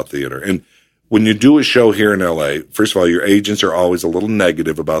fun about theater. And when you do a show here in LA, first of all, your agents are always a little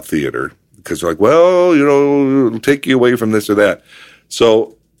negative about theater because they're like, well, it'll take you away from this or that.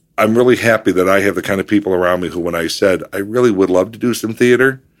 So I'm really happy that I have the kind of people around me who, when I said I really would love to do some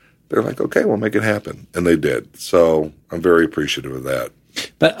theater, they're like, okay, we'll make it happen. And they did. So I'm very appreciative of that.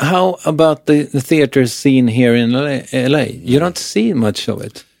 But how about the theater scene here in LA? You don't see much of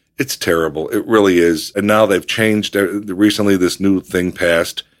it. It's terrible. It really is. And now they've changed. Recently, this new thing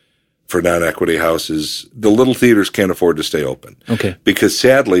passed for non-equity houses. The little theaters can't afford to stay open. Okay. Because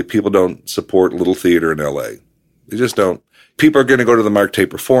sadly, people don't support little theater in LA. They just don't. People are going to go to the Mark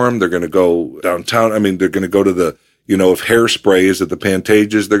Taper Forum. They're going to go downtown. I mean, they're going to go to the, if Hairspray is at the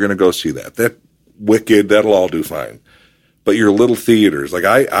Pantages, they're going to go see that. That Wicked, that'll all do fine. But your little theaters, like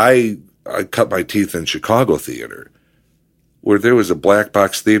I cut my teeth in Chicago theater, where there was a black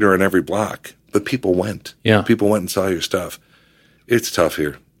box theater in every block, but people went. Yeah. People went and saw your stuff. It's tough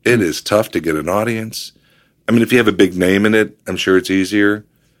here. It is tough to get an audience. I mean, if you have a big name in it, I'm sure it's easier.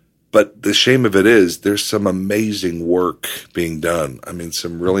 But the shame of it is there's some amazing work being done. I mean,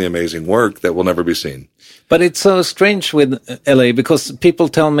 some really amazing work that will never be seen. But it's so strange with LA because people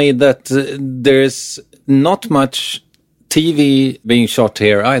tell me that there's not much TV being shot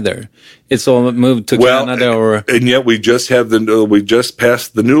here either. It's all moved to Canada and yet we just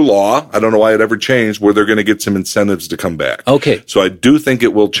passed the new law. I don't know why it ever changed, where they're going to get some incentives to come back. Okay. So I do think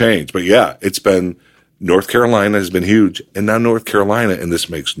it will change. But yeah, it's been, North Carolina has been huge. And now North Carolina, and this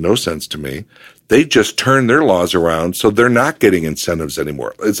makes no sense to me, they just turned their laws around so they're not getting incentives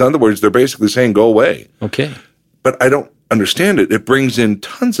anymore. In other words, they're basically saying go away. Okay. But I don't understand it. It brings in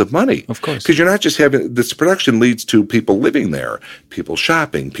tons of money. Of course. Because you're not just having, this production leads to people living there, people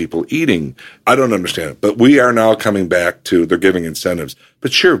shopping, people eating. I don't understand it. But we are now coming back to, they're giving incentives.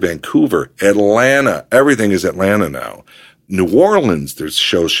 But sure, Vancouver, Atlanta, everything is Atlanta now. New Orleans, there's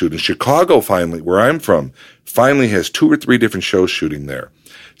shows shooting. Chicago finally, where I'm from, finally has 2 or 3 different shows shooting there.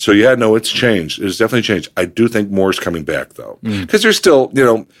 So yeah, no, it's changed. It's definitely changed. I do think more is coming back though. Because there's still,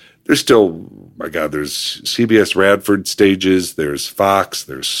 my God, there's CBS Radford stages, there's Fox,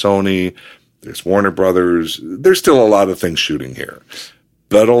 there's Sony, there's Warner Brothers. There's still a lot of things shooting here.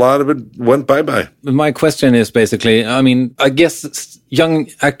 But a lot of it went bye-bye. My question is basically, I mean, I guess young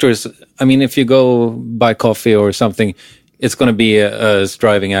actors, I mean, if you go buy coffee or something, it's going to be a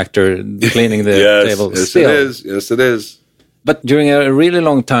striving actor cleaning the table. Yes, still. It is. Yes, it is. But during a really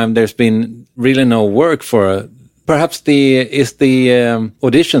long time, there's been really no work for perhaps the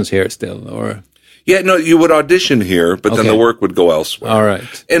auditions here still, or? Yeah, no, you would audition here, but then the work would go elsewhere. All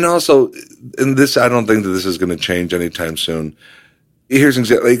right. And also, in this, I don't think that this is going to change anytime soon. Here's an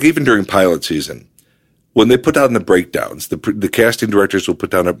example, like even during pilot season, when they put out in the breakdowns, the casting directors will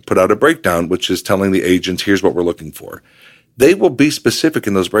put out a breakdown, which is telling the agents, here's what we're looking for. They will be specific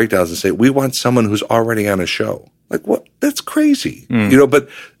in those breakdowns and say, we want someone who's already on a show. Like, what? That's crazy. But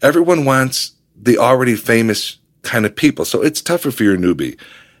everyone wants the already famous kind of people. So it's tougher for your newbie.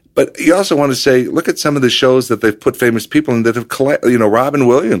 But you also want to say, look at some of the shows that they've put famous people in that have Robin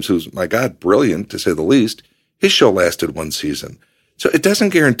Williams, who's, my God, brilliant to say the least. His show lasted 1 season. So it doesn't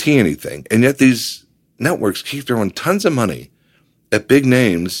guarantee anything. And yet these networks keep throwing tons of money at big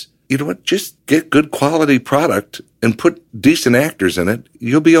names. You know what? Just get good quality product and put decent actors in it.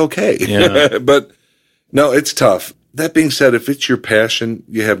 You'll be okay. Yeah. But no, it's tough. That being said, if it's your passion,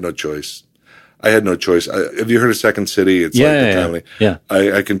 you have no choice. I had no choice. Have you heard of Second City? It's like the comedy. Yeah.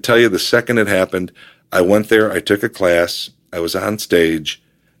 I can tell you the second it happened, I went there, I took a class, I was on stage,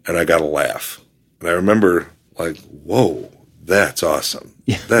 and I got a laugh. And I remember like, whoa, that's awesome.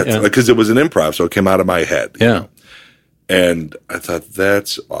 Yeah. Because it was an improv, so it came out of my head. Yeah. You know? And I thought,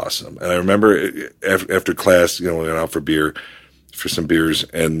 that's awesome. And I remember after class, we went out for some beers.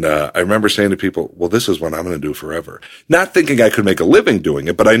 And I remember saying to people, well, this is what I'm going to do forever. Not thinking I could make a living doing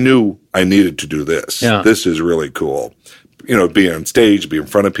it, but I knew I needed to do this. Yeah. This is really cool. Be on stage, be in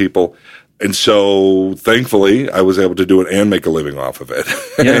front of people. And so thankfully I was able to do it and make a living off of it.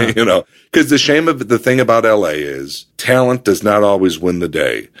 Yeah. Because the shame of the thing about LA is talent does not always win the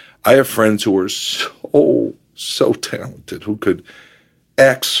day. I have friends who are so talented, who could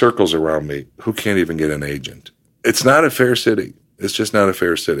act circles around me, who can't even get an agent. It's not a fair city. It's just not a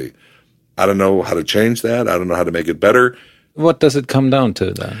fair city. I don't know how to change that. I don't know how to make it better. What does it come down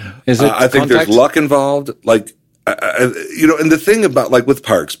to then? Is it I think there's luck involved. Like, and the thing about, like with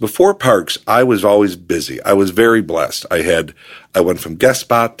Parks, before Parks, I was always busy. I was very blessed. I went from guest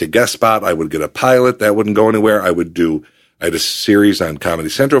spot to guest spot. I would get a pilot that wouldn't go anywhere. I had a series on Comedy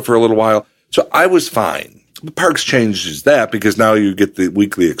Central for a little while. So I was fine. Parks changes that because now you get the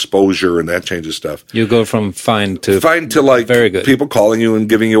weekly exposure and that changes stuff. You go from fine to like very good. People calling you and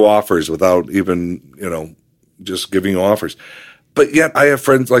giving you offers without even, just giving you offers. But yet I have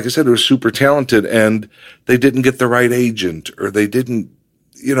friends, like I said, who are super talented and they didn't get the right agent or they didn't,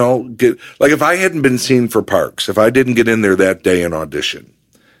 get, like if I hadn't been seen for Parks, if I didn't get in there that day and audition,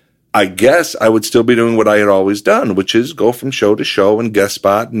 I guess I would still be doing what I had always done, which is go from show to show and guest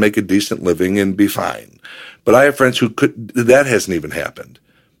spot and make a decent living and be fine. But I have friends who that hasn't even happened.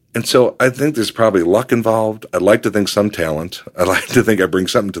 And so I think there's probably luck involved. I'd like to think some talent. I'd like to think I bring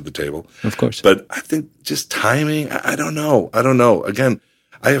something to the table. Of course. But I think just timing, I don't know. Again,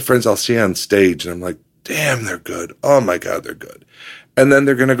 I have friends I'll see on stage and I'm like, damn, they're good. Oh my God, they're good. And then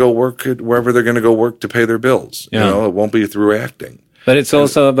they're going to go work at wherever they're going to go work to pay their bills. Yeah. You know, it won't be through acting. But it's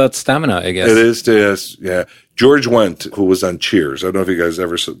also about stamina, I guess. It is, yes, yeah. George Wendt, who was on Cheers. I don't know if you guys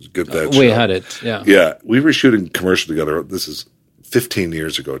ever get that show. We had it, yeah. Yeah, we were shooting a commercial together. This is 15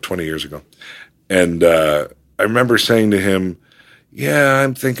 years ago, 20 years ago. And I remember saying to him, yeah,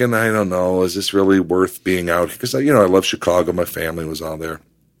 I'm thinking, I don't know, is this really worth being out? Because, you know, I love Chicago. My family was all there.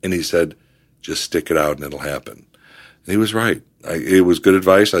 And he said, just stick it out and it'll happen. And he was right. It was good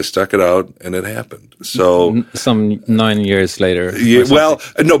advice. I stuck it out, and it happened. So some 9 years later. Yeah, well,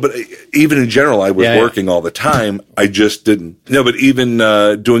 no, but even in general, I was working all the time. I just didn't. No, but even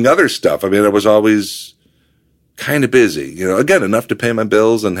doing other stuff. I mean, I was always kind of busy. You know, again, enough to pay my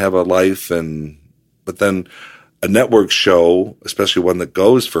bills and have a life. But then a network show, especially one that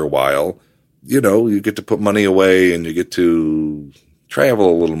goes for a while, you know, you get to put money away and you get to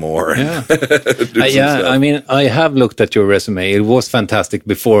travel a little more. Yeah, I mean, I have looked at your resume. It was fantastic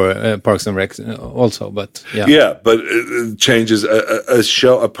before Parks and Rec also, but yeah. Yeah, but it changes.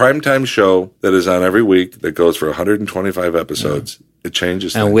 A primetime show that is on every week that goes for 125 episodes, it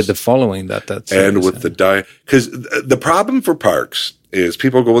changes things. And with the following that's... And with the diet. Because the problem for Parks is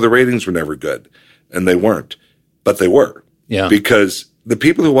people go, well, the ratings were never good. And they weren't. But they were. Yeah. Because the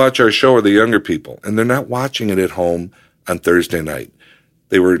people who watch our show are the younger people. And they're not watching it at home on Thursday night.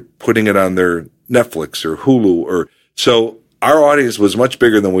 They were putting it on their Netflix or Hulu so our audience was much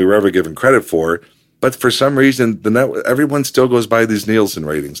bigger than we were ever given credit for. But for some reason, everyone still goes by these Nielsen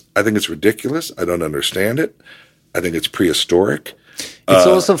ratings. I think it's ridiculous. I don't understand it. I think it's prehistoric. It's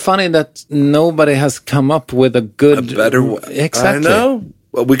also funny that nobody has come up with a better way. Exactly. I know.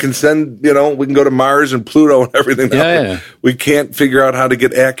 Well, we can we can go to Mars and Pluto and everything. Yeah. We can't figure out how to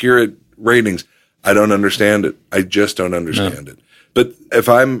get accurate ratings. I don't understand it. I just don't understand it. But if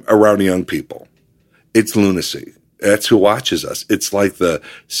I'm around young people, it's lunacy. That's who watches us. It's like the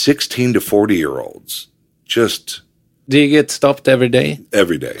 16 to 40-year-olds. Just. Do you get stopped every day?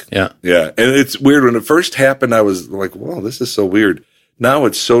 Every day. Yeah. Yeah. And it's weird. When it first happened, I was like, whoa, this is so weird. Now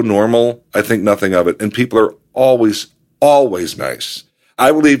it's so normal. I think nothing of it. And people are always, always nice.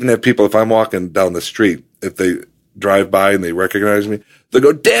 I will even have people, if I'm walking down the street, if they drive by and they recognize me, they'll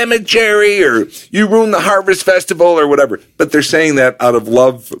go, damn it, Jerry, or you ruined the Harvest Festival or whatever. But they're saying that out of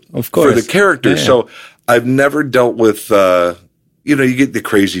love for the character. Yeah. So I've never dealt with, you get the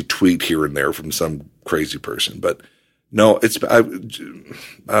crazy tweet here and there from some crazy person. But no, I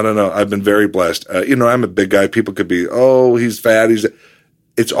don't know. I've been very blessed. I'm a big guy. People could be, oh, he's fat.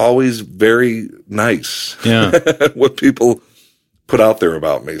 It's always very nice. Yeah. What people put out there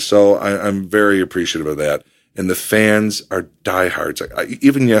about me. So I'm very appreciative of that. And the fans are diehards.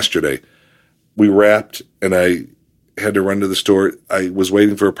 Even yesterday, we wrapped and I had to run to the store. I was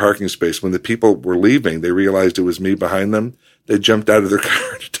waiting for a parking space. When the people were leaving, they realized it was me behind them. They jumped out of their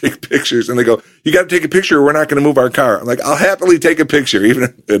car to take pictures. And they go, you got to take a picture or we're not going to move our car. I'm like, I'll happily take a picture, even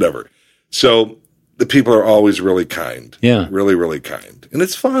if whatever. So the people are always really kind. Yeah. Really, really kind. And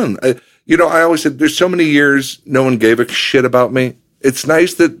it's fun. I always said, there's so many years no one gave a shit about me. It's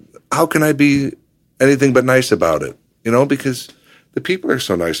nice that how can I be anything but nice about it, because the people are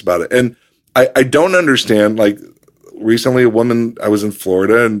so nice about it. And I don't understand, like recently a woman, I was in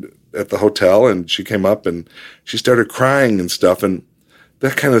Florida and at the hotel and she came up and she started crying and stuff. And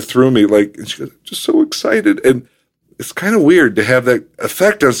that kind of threw me and she goes, just so excited. And it's kind of weird to have that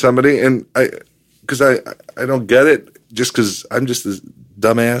effect on somebody. And because I don't get it just because I'm just this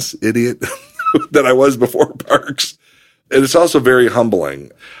dumbass idiot that I was before Parks. And it's also very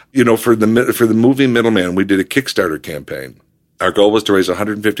humbling. For the movie Middleman, we did a Kickstarter campaign. Our goal was to raise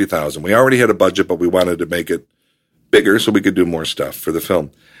 $150,000. We already had a budget, but we wanted to make it bigger so we could do more stuff for the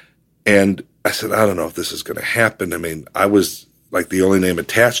film. And I said, I don't know if this is going to happen. I mean, I was like the only name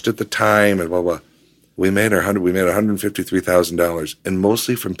attached at the time and blah, blah. We made $153,000 and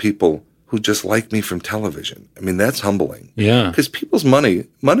mostly from people who just like me from television. I mean, that's humbling. Yeah. Because people's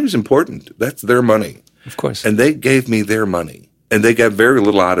money's important. That's their money. Of course. And they gave me their money. And they got very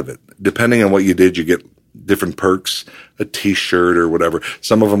little out of it. Depending on what you did, you get different perks, a T-shirt or whatever.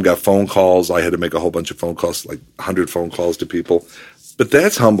 Some of them got phone calls. I had to make a whole bunch of phone calls, like 100 phone calls to people. But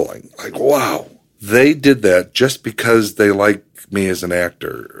that's humbling. Like, wow. They did that just because they like me as an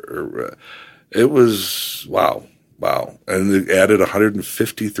actor. It was, wow. Wow. And it added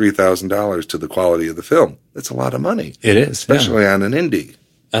 $153,000 to the quality of the film. That's a lot of money. It is. Especially on an indie.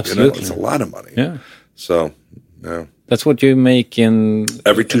 Absolutely. It's a lot of money. Yeah. So, yeah. That's what you make in...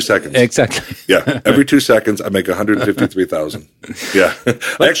 Every 2 seconds. Exactly. Yeah. Every 2 seconds, I make $153,000. Yeah.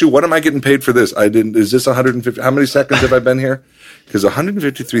 Actually, what am I getting paid for this? Is this 150? How many seconds have I been here? Because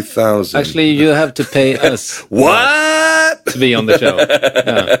 153,000. Actually, you have to pay us. What? To be on the show.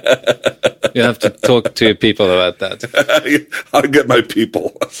 Yeah. You have to talk to people about that. I'll get my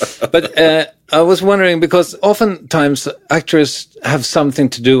people. But I was wondering, because oftentimes actors have something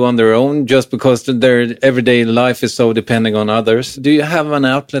to do on their own just because their everyday life is so depending on others. Do you have an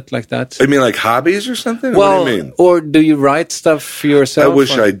outlet like that? I mean, like hobbies or something? Well, what do you mean? Or do you write stuff for yourself? I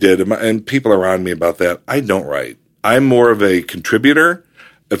wish I did. And people around me about that. I don't write. I'm more of a contributor.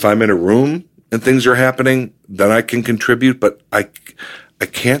 If I'm in a room and things are happening, then I can contribute. But I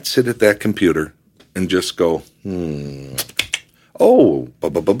can't sit at that computer and just go, oh,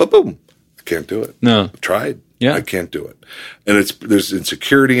 boom. I can't do it. No. I've tried. Yeah. I can't do it. And there's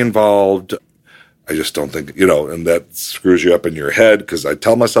insecurity involved. I just don't think, and that screws you up in your head because I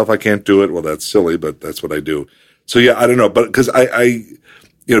tell myself I can't do it. Well, that's silly, but that's what I do. So, yeah, I don't know. But because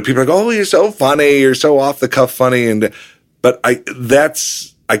people are like, oh, you're so funny. You're so off the cuff funny. But I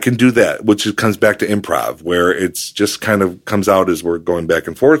can do that, which comes back to improv, where it's just kind of comes out as we're going back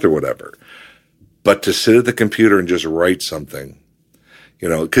and forth or whatever. But to sit at the computer and just write something,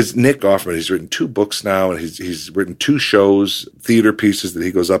 because Nick Offerman, he's written 2 books now, and he's written 2 shows, theater pieces that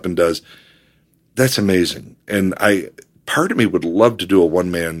he goes up and does. That's amazing. And part of me would love to do a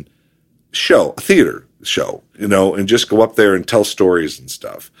one-man show, a theater show, and just go up there and tell stories and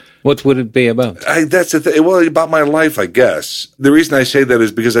stuff. What would it be about? That's the thing. Well, about my life, I guess. The reason I say that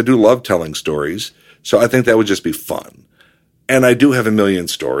is because I do love telling stories. So I think that would just be fun. And I do have a million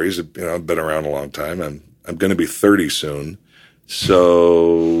stories. I've been around a long time. I'm going to be 30 soon.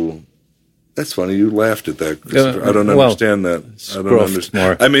 So that's funny. You laughed at that. I don't understand that. I don't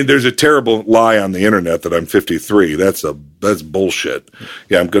understand. More. I mean, there's a terrible lie on the internet that I'm 53. That's bullshit.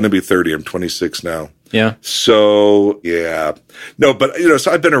 Yeah, I'm going to be 30. I'm 26 now. Yeah. So, yeah. No, but,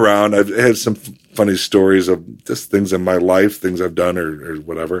 so I've been around. I've had some funny stories of just things in my life, things I've done or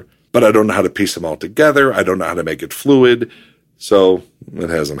whatever. But I don't know how to piece them all together. I don't know how to make it fluid. So it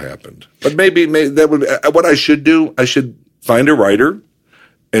hasn't happened. But maybe that would, what I should do, I should find a writer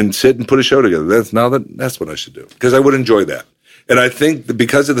and sit and put a show together. That's what I should do. Because I would enjoy that. And I think that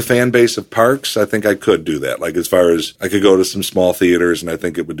because of the fan base of Parks, I think I could do that. Like as far as I could go to some small theaters and I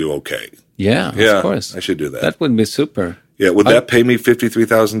think it would do okay. Yeah, of course. I should do that. That would be super. Yeah, would that pay me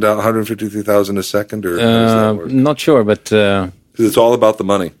 $53,000, $153,000 a second, or how does that work? Not sure, but because it's all about the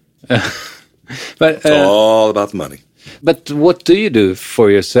money. But it's all about the money. But what do you do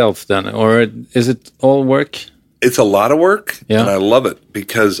for yourself then, or is it all work? It's a lot of work, and I love it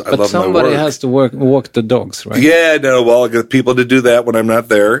because I love my work. But somebody has to walk the dogs, right? Yeah, no, well, I get people to do that when I'm not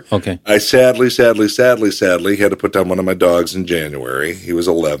there. Okay. I sadly had to put down one of my dogs in January. He was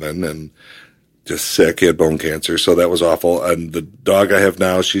 11 and just sick. He had bone cancer, so that was awful. And the dog I have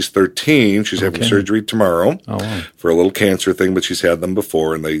now, she's 13. She's having surgery tomorrow for a little cancer thing, but she's had them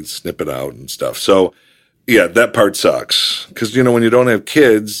before, and they snip it out and stuff. So, yeah, that part sucks. Because, when you don't have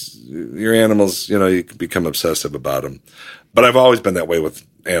kids, your animals, you can become obsessive about them. But I've always been that way with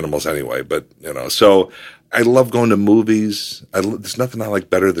animals anyway. But, so I love going to movies. There's nothing I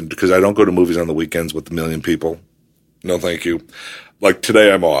like better than, because I don't go to movies on the weekends with a million people. No, thank you. Like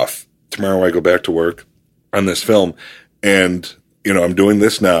today I'm off. Tomorrow I go back to work on this film. And, I'm doing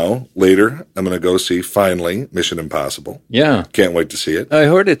this now. Later, I'm going to go see, finally, Mission Impossible. Yeah. Can't wait to see it. I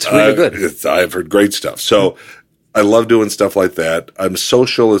heard it's really good. I've heard great stuff. So I love doing stuff like that. I'm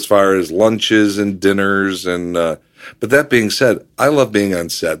social as far as lunches and dinners. But that being said, I love being on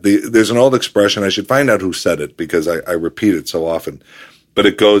set. There's an old expression. I should find out who said it because I repeat it so often. But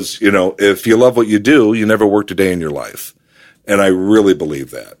it goes, if you love what you do, you never worked a day in your life. And I really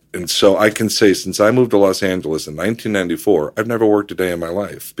believe that. And so I can say since I moved to Los Angeles in 1994, I've never worked a day in my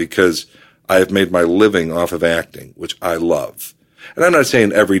life because I have made my living off of acting, which I love. And I'm not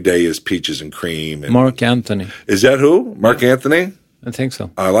saying every day is peaches and cream. And Mark Anthony. Is that who? Mark Anthony? I think so.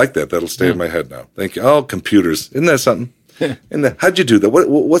 I like that. That'll stay in my head now. Thank you. Oh, computers. Isn't that something? How'd you do that?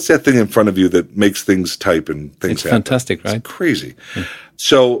 What's that thing in front of you that makes things type and things happen? It's fantastic, right? It's crazy. Yeah.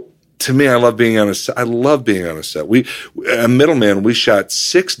 So to me, I love being on a set. I love being on a set. A Middleman, we shot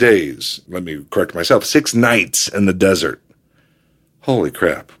 6 days. Let me correct myself. 6 nights in the desert. Holy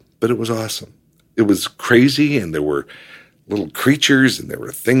crap. But it was awesome. It was crazy, and there were little creatures, and there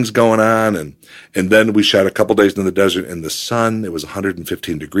were things going on. And then we shot a couple days in the desert in the sun. It was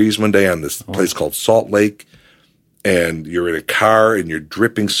 115 degrees one day on this place called Salt Lake. and you're in a car and you're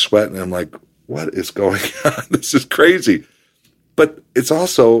dripping sweat. And I'm like, what is going on? This is crazy. But it's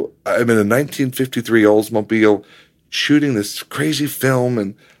also, I'm in a 1953 Oldsmobile shooting this crazy film,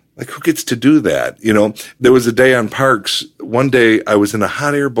 and like, who gets to do that? You know, there was a day on Parks. One day I was in a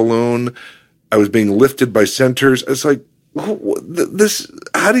hot air balloon. I was being lifted by centers. It's like, this,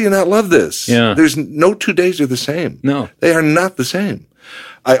 how do you not love this? Yeah. There's no 2 days are the same. No. They are not the same.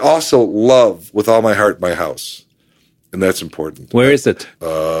 I also love with all my heart my house. And that's important. Where is it?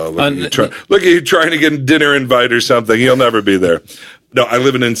 Look at you trying to get a dinner invite or something. You'll never be there. No, I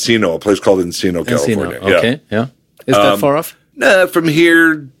live in Encino, a place called Encino, California. Okay, yeah. Is that far off? Nah, from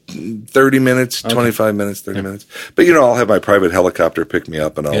here, 30 minutes, 25 minutes, 30 minutes. But, you know, I'll have my private helicopter pick me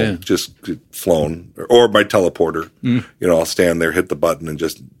up and I'll just get flown. Or my teleporter. You know, I'll stand there, hit the button, and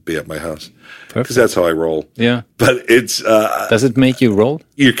just be at my house. Because that's how I roll. Yeah. But it's... Does it make you roll?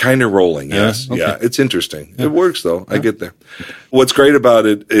 You're kind of rolling, yes. Okay. Yeah, it's interesting. It works, though. I get there. What's great about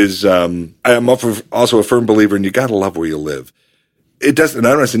it is I am also a firm believer in you got to love where you live. It doesn't, I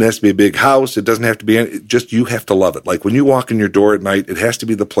don't know, it has to be a big house. It doesn't have to be, just you have to love it. Like when you walk in your door at night, it has to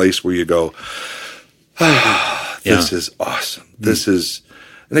be the place where you go, this is awesome. This is,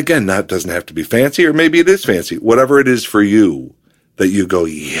 and again, that doesn't have to be fancy, or maybe it is fancy. Whatever it is for you that you go,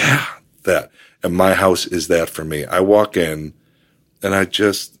 yeah, that. And my house is that for me. I walk in and I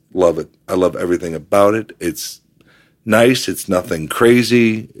just love it. I love everything about it. It's nice. It's nothing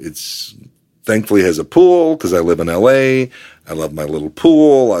crazy. It's thankfully has a pool because I live in LA. I love my little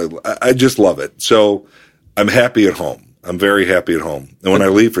pool. I just love it. So I'm happy at home. I'm very happy at home. And when I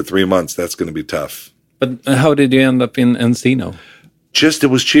leave for 3 months, that's going to be tough. But how did you end up in Encino? Just, it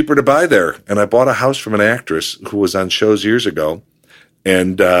was cheaper to buy there. And I bought a house from an actress who was on shows years ago.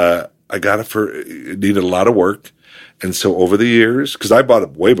 And I got it it needed a lot of work. And so over the years, because I bought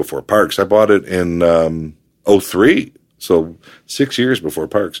it way before Parks. I bought it in 2003. So 6 years before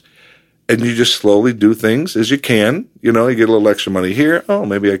Parks. And you just slowly do things as you can. You know, you get a little extra money here. Oh,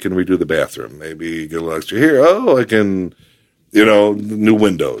 maybe I can redo the bathroom. Maybe you get a little extra here. Oh, I can, you know, new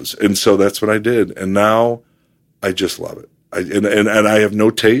windows. And so that's what I did. And now I just love it. And I have no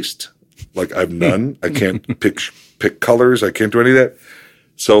taste. Like I have none. I can't pick colors. I can't do any of that.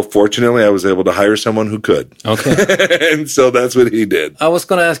 So fortunately, I was able to hire someone who could. Okay. And so that's what he did. I was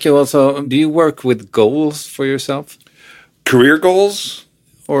going to ask you also, do you work with goals for yourself? Career goals?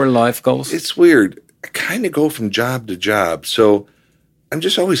 Or life goals? It's weird. I kind of go from job to job. So I'm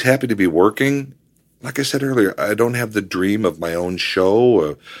just always happy to be working. Like I said earlier, I don't have the dream of my own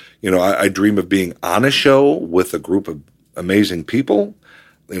show. You know, I dream of being on a show with a group of amazing people,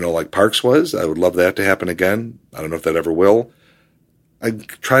 you know, like Parks was. I would love that to happen again. I don't know if that ever will. I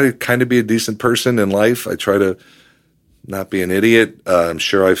try to kind of be a decent person in life. I try to not be an idiot. I'm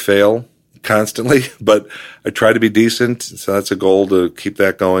sure I fail constantly, but I try to be decent. So that's a goal to keep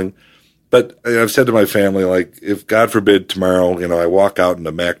that going. But I've said to my family, like, if God forbid tomorrow, you know, I walk out and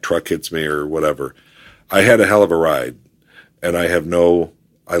a Mack truck hits me or whatever, I had a hell of a ride and I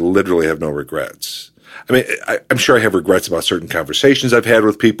literally have no regrets. I mean, I'm sure I have regrets about certain conversations I've had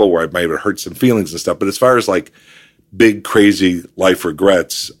with people where I might have hurt some feelings and stuff. But as far as like big, crazy life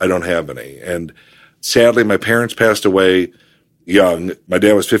regrets, I don't have any. And sadly, my parents passed away young. My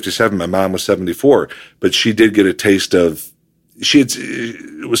dad was 57. My mom was 74. But she did get a taste of,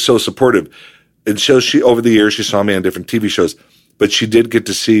 it was so supportive. And so over the years, she saw me on different TV shows. But she did get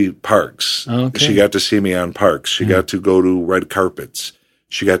to see Parks. Okay. She got to see me on Parks. She got to go to red carpets.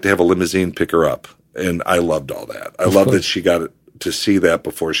 She got to have a limousine pick her up. And I loved all that. I love that she got to see that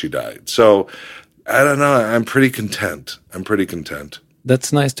before she died. So, I don't know. I'm pretty content.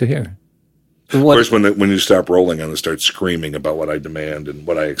 That's nice to hear. Of course, when you stop rolling, I'm going to start screaming about what I demand and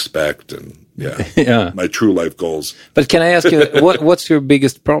what I expect and, my true life goals. But can I ask you, what's your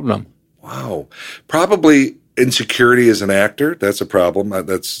biggest problem? Wow. Probably insecurity as an actor. That's a problem.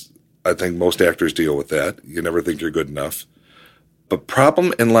 I think most actors deal with that. You never think you're good enough. But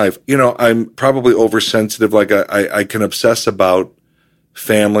problem in life, you know, I'm probably oversensitive. Like I can obsess about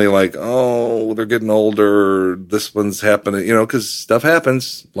family, like, oh, they're getting older, this one's happening, you know, because stuff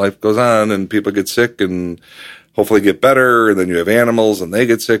happens, life goes on, and people get sick and hopefully get better, and then you have animals and they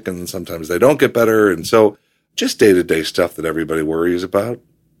get sick and sometimes they don't get better. And so just day-to-day stuff that everybody worries about.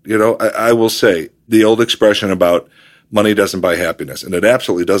 You know, I will say the old expression about money doesn't buy happiness, and it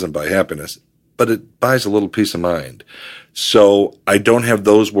absolutely doesn't buy happiness, but it buys a little peace of mind. So I don't have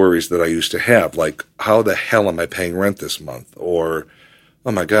those worries that I used to have, like, how the hell am I paying rent this month? Or,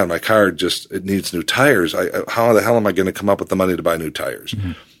 oh my God, my car it needs new tires. How the hell am I going to come up with the money to buy new tires?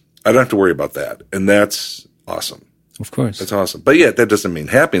 Mm-hmm. I don't have to worry about that. And that's awesome. Of course. That's awesome. But yeah, that doesn't mean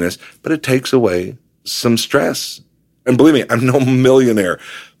happiness, but it takes away some stress. And believe me, I'm no millionaire,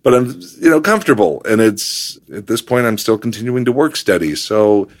 but I'm, comfortable. And it's, at this point, I'm still continuing to work steady.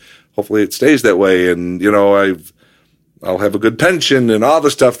 So hopefully it stays that way. And, I'll have a good pension and all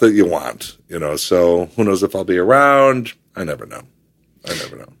the stuff that you want, so who knows if I'll be around? I never know.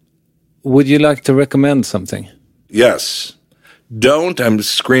 Would you like to recommend something? Yes. I'm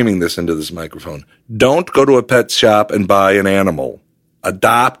screaming this into this microphone. Don't go to a pet shop and buy an animal.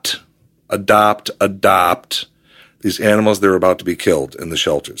 Adopt. These animals, they're about to be killed in the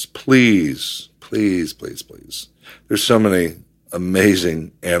shelters. Please, please, please, please. There's so many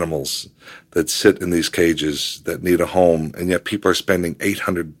amazing animals that sit in these cages that need a home, and yet people are spending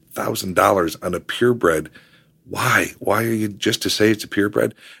 $800,000 on a purebred. Why? Why are you just to say it's a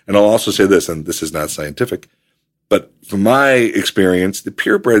purebred? And I'll also say this, and this is not scientific, but from my experience, the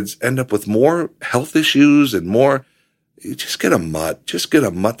purebreds end up with more health issues and more. You just get a mutt. Just get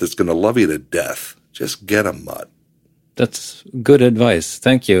a mutt that's going to love you to death. Just get a mutt. That's good advice.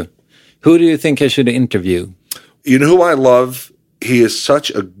 Thank you. Who do you think I should interview? You know who I love? He is such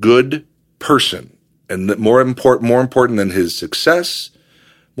a good person. And more important than his success,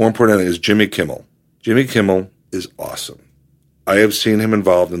 more important than is Jimmy Kimmel. Jimmy Kimmel is awesome. I have seen him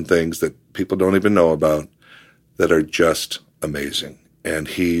involved in things that people don't even know about that are just amazing. And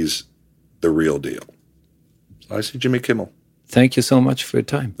he's the real deal. So I see Jimmy Kimmel. Thank you so much for your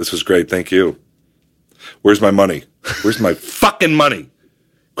time. This was great. Thank you. Where's my money? Where's my fucking money?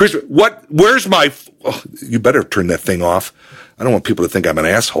 Chris, what? Where's my... you better turn that thing off. I don't want people to think I'm an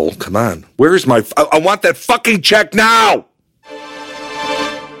asshole. Come on. Where's my... I want that fucking check now!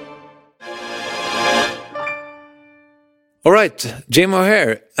 All right, Jim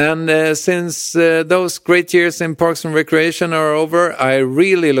O'Heir. And since those great years in Parks and Recreation are over, I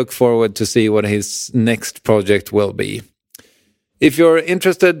really look forward to see what his next project will be. If you're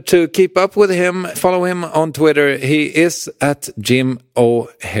interested to keep up with him, follow him on Twitter. He is at Jim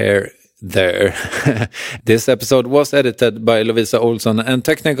O'Heir there. This episode was edited by Lovisa Olsson, and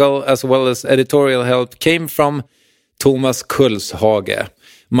technical as well as editorial help came from Thomas Kulshage.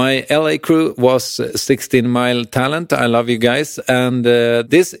 My LA crew was 16 Mile Talent. I love you guys. And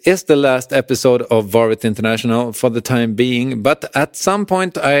this is the last episode of Varvet International for the time being. But at some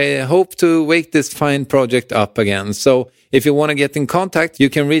point, I hope to wake this fine project up again. So if you want to get in contact, you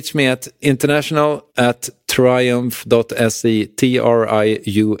can reach me at international@triumph.se,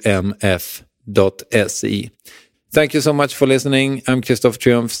 triumf.se. Thank you so much for listening. I'm Christopher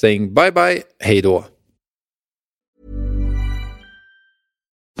Triumph saying bye-bye. Hej då.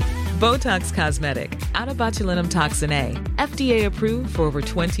 Botox Cosmetic, out of botulinum toxin A, FDA approved for over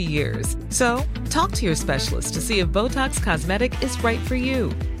 20 years. So, talk to your specialist to see if Botox Cosmetic is right for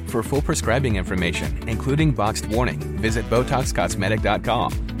you. For full prescribing information, including boxed warning, visit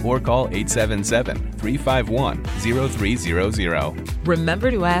BotoxCosmetic.com or call 877-351-0300. Remember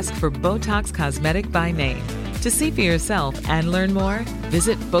to ask for Botox Cosmetic by name. To see for yourself and learn more,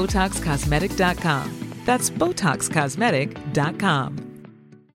 visit BotoxCosmetic.com. That's BotoxCosmetic.com.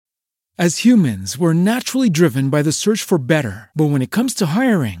 As humans, we're naturally driven by the search for better. But when it comes to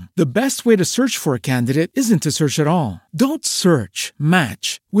hiring, the best way to search for a candidate isn't to search at all. Don't search,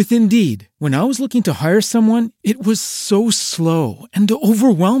 match with Indeed. When I was looking to hire someone, it was so slow and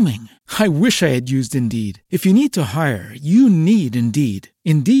overwhelming. I wish I had used Indeed. If you need to hire, you need Indeed.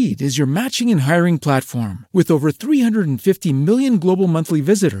 Indeed is your matching and hiring platform with over 350 million global monthly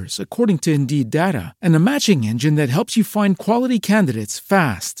visitors, according to Indeed data, and a matching engine that helps you find quality candidates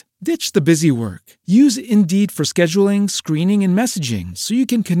fast. Ditch the busy work. Use Indeed for scheduling, screening, and messaging so you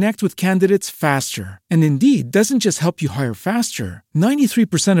can connect with candidates faster. And Indeed doesn't just help you hire faster.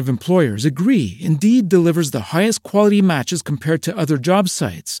 93% of employers agree Indeed delivers the highest quality matches compared to other job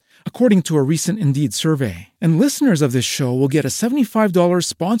sites, according to a recent Indeed survey. And listeners of this show will get a $75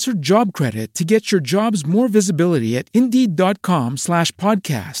 sponsored job credit to get your jobs more visibility at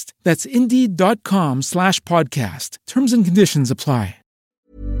Indeed.com/podcast. That's Indeed.com/podcast. Terms and conditions apply.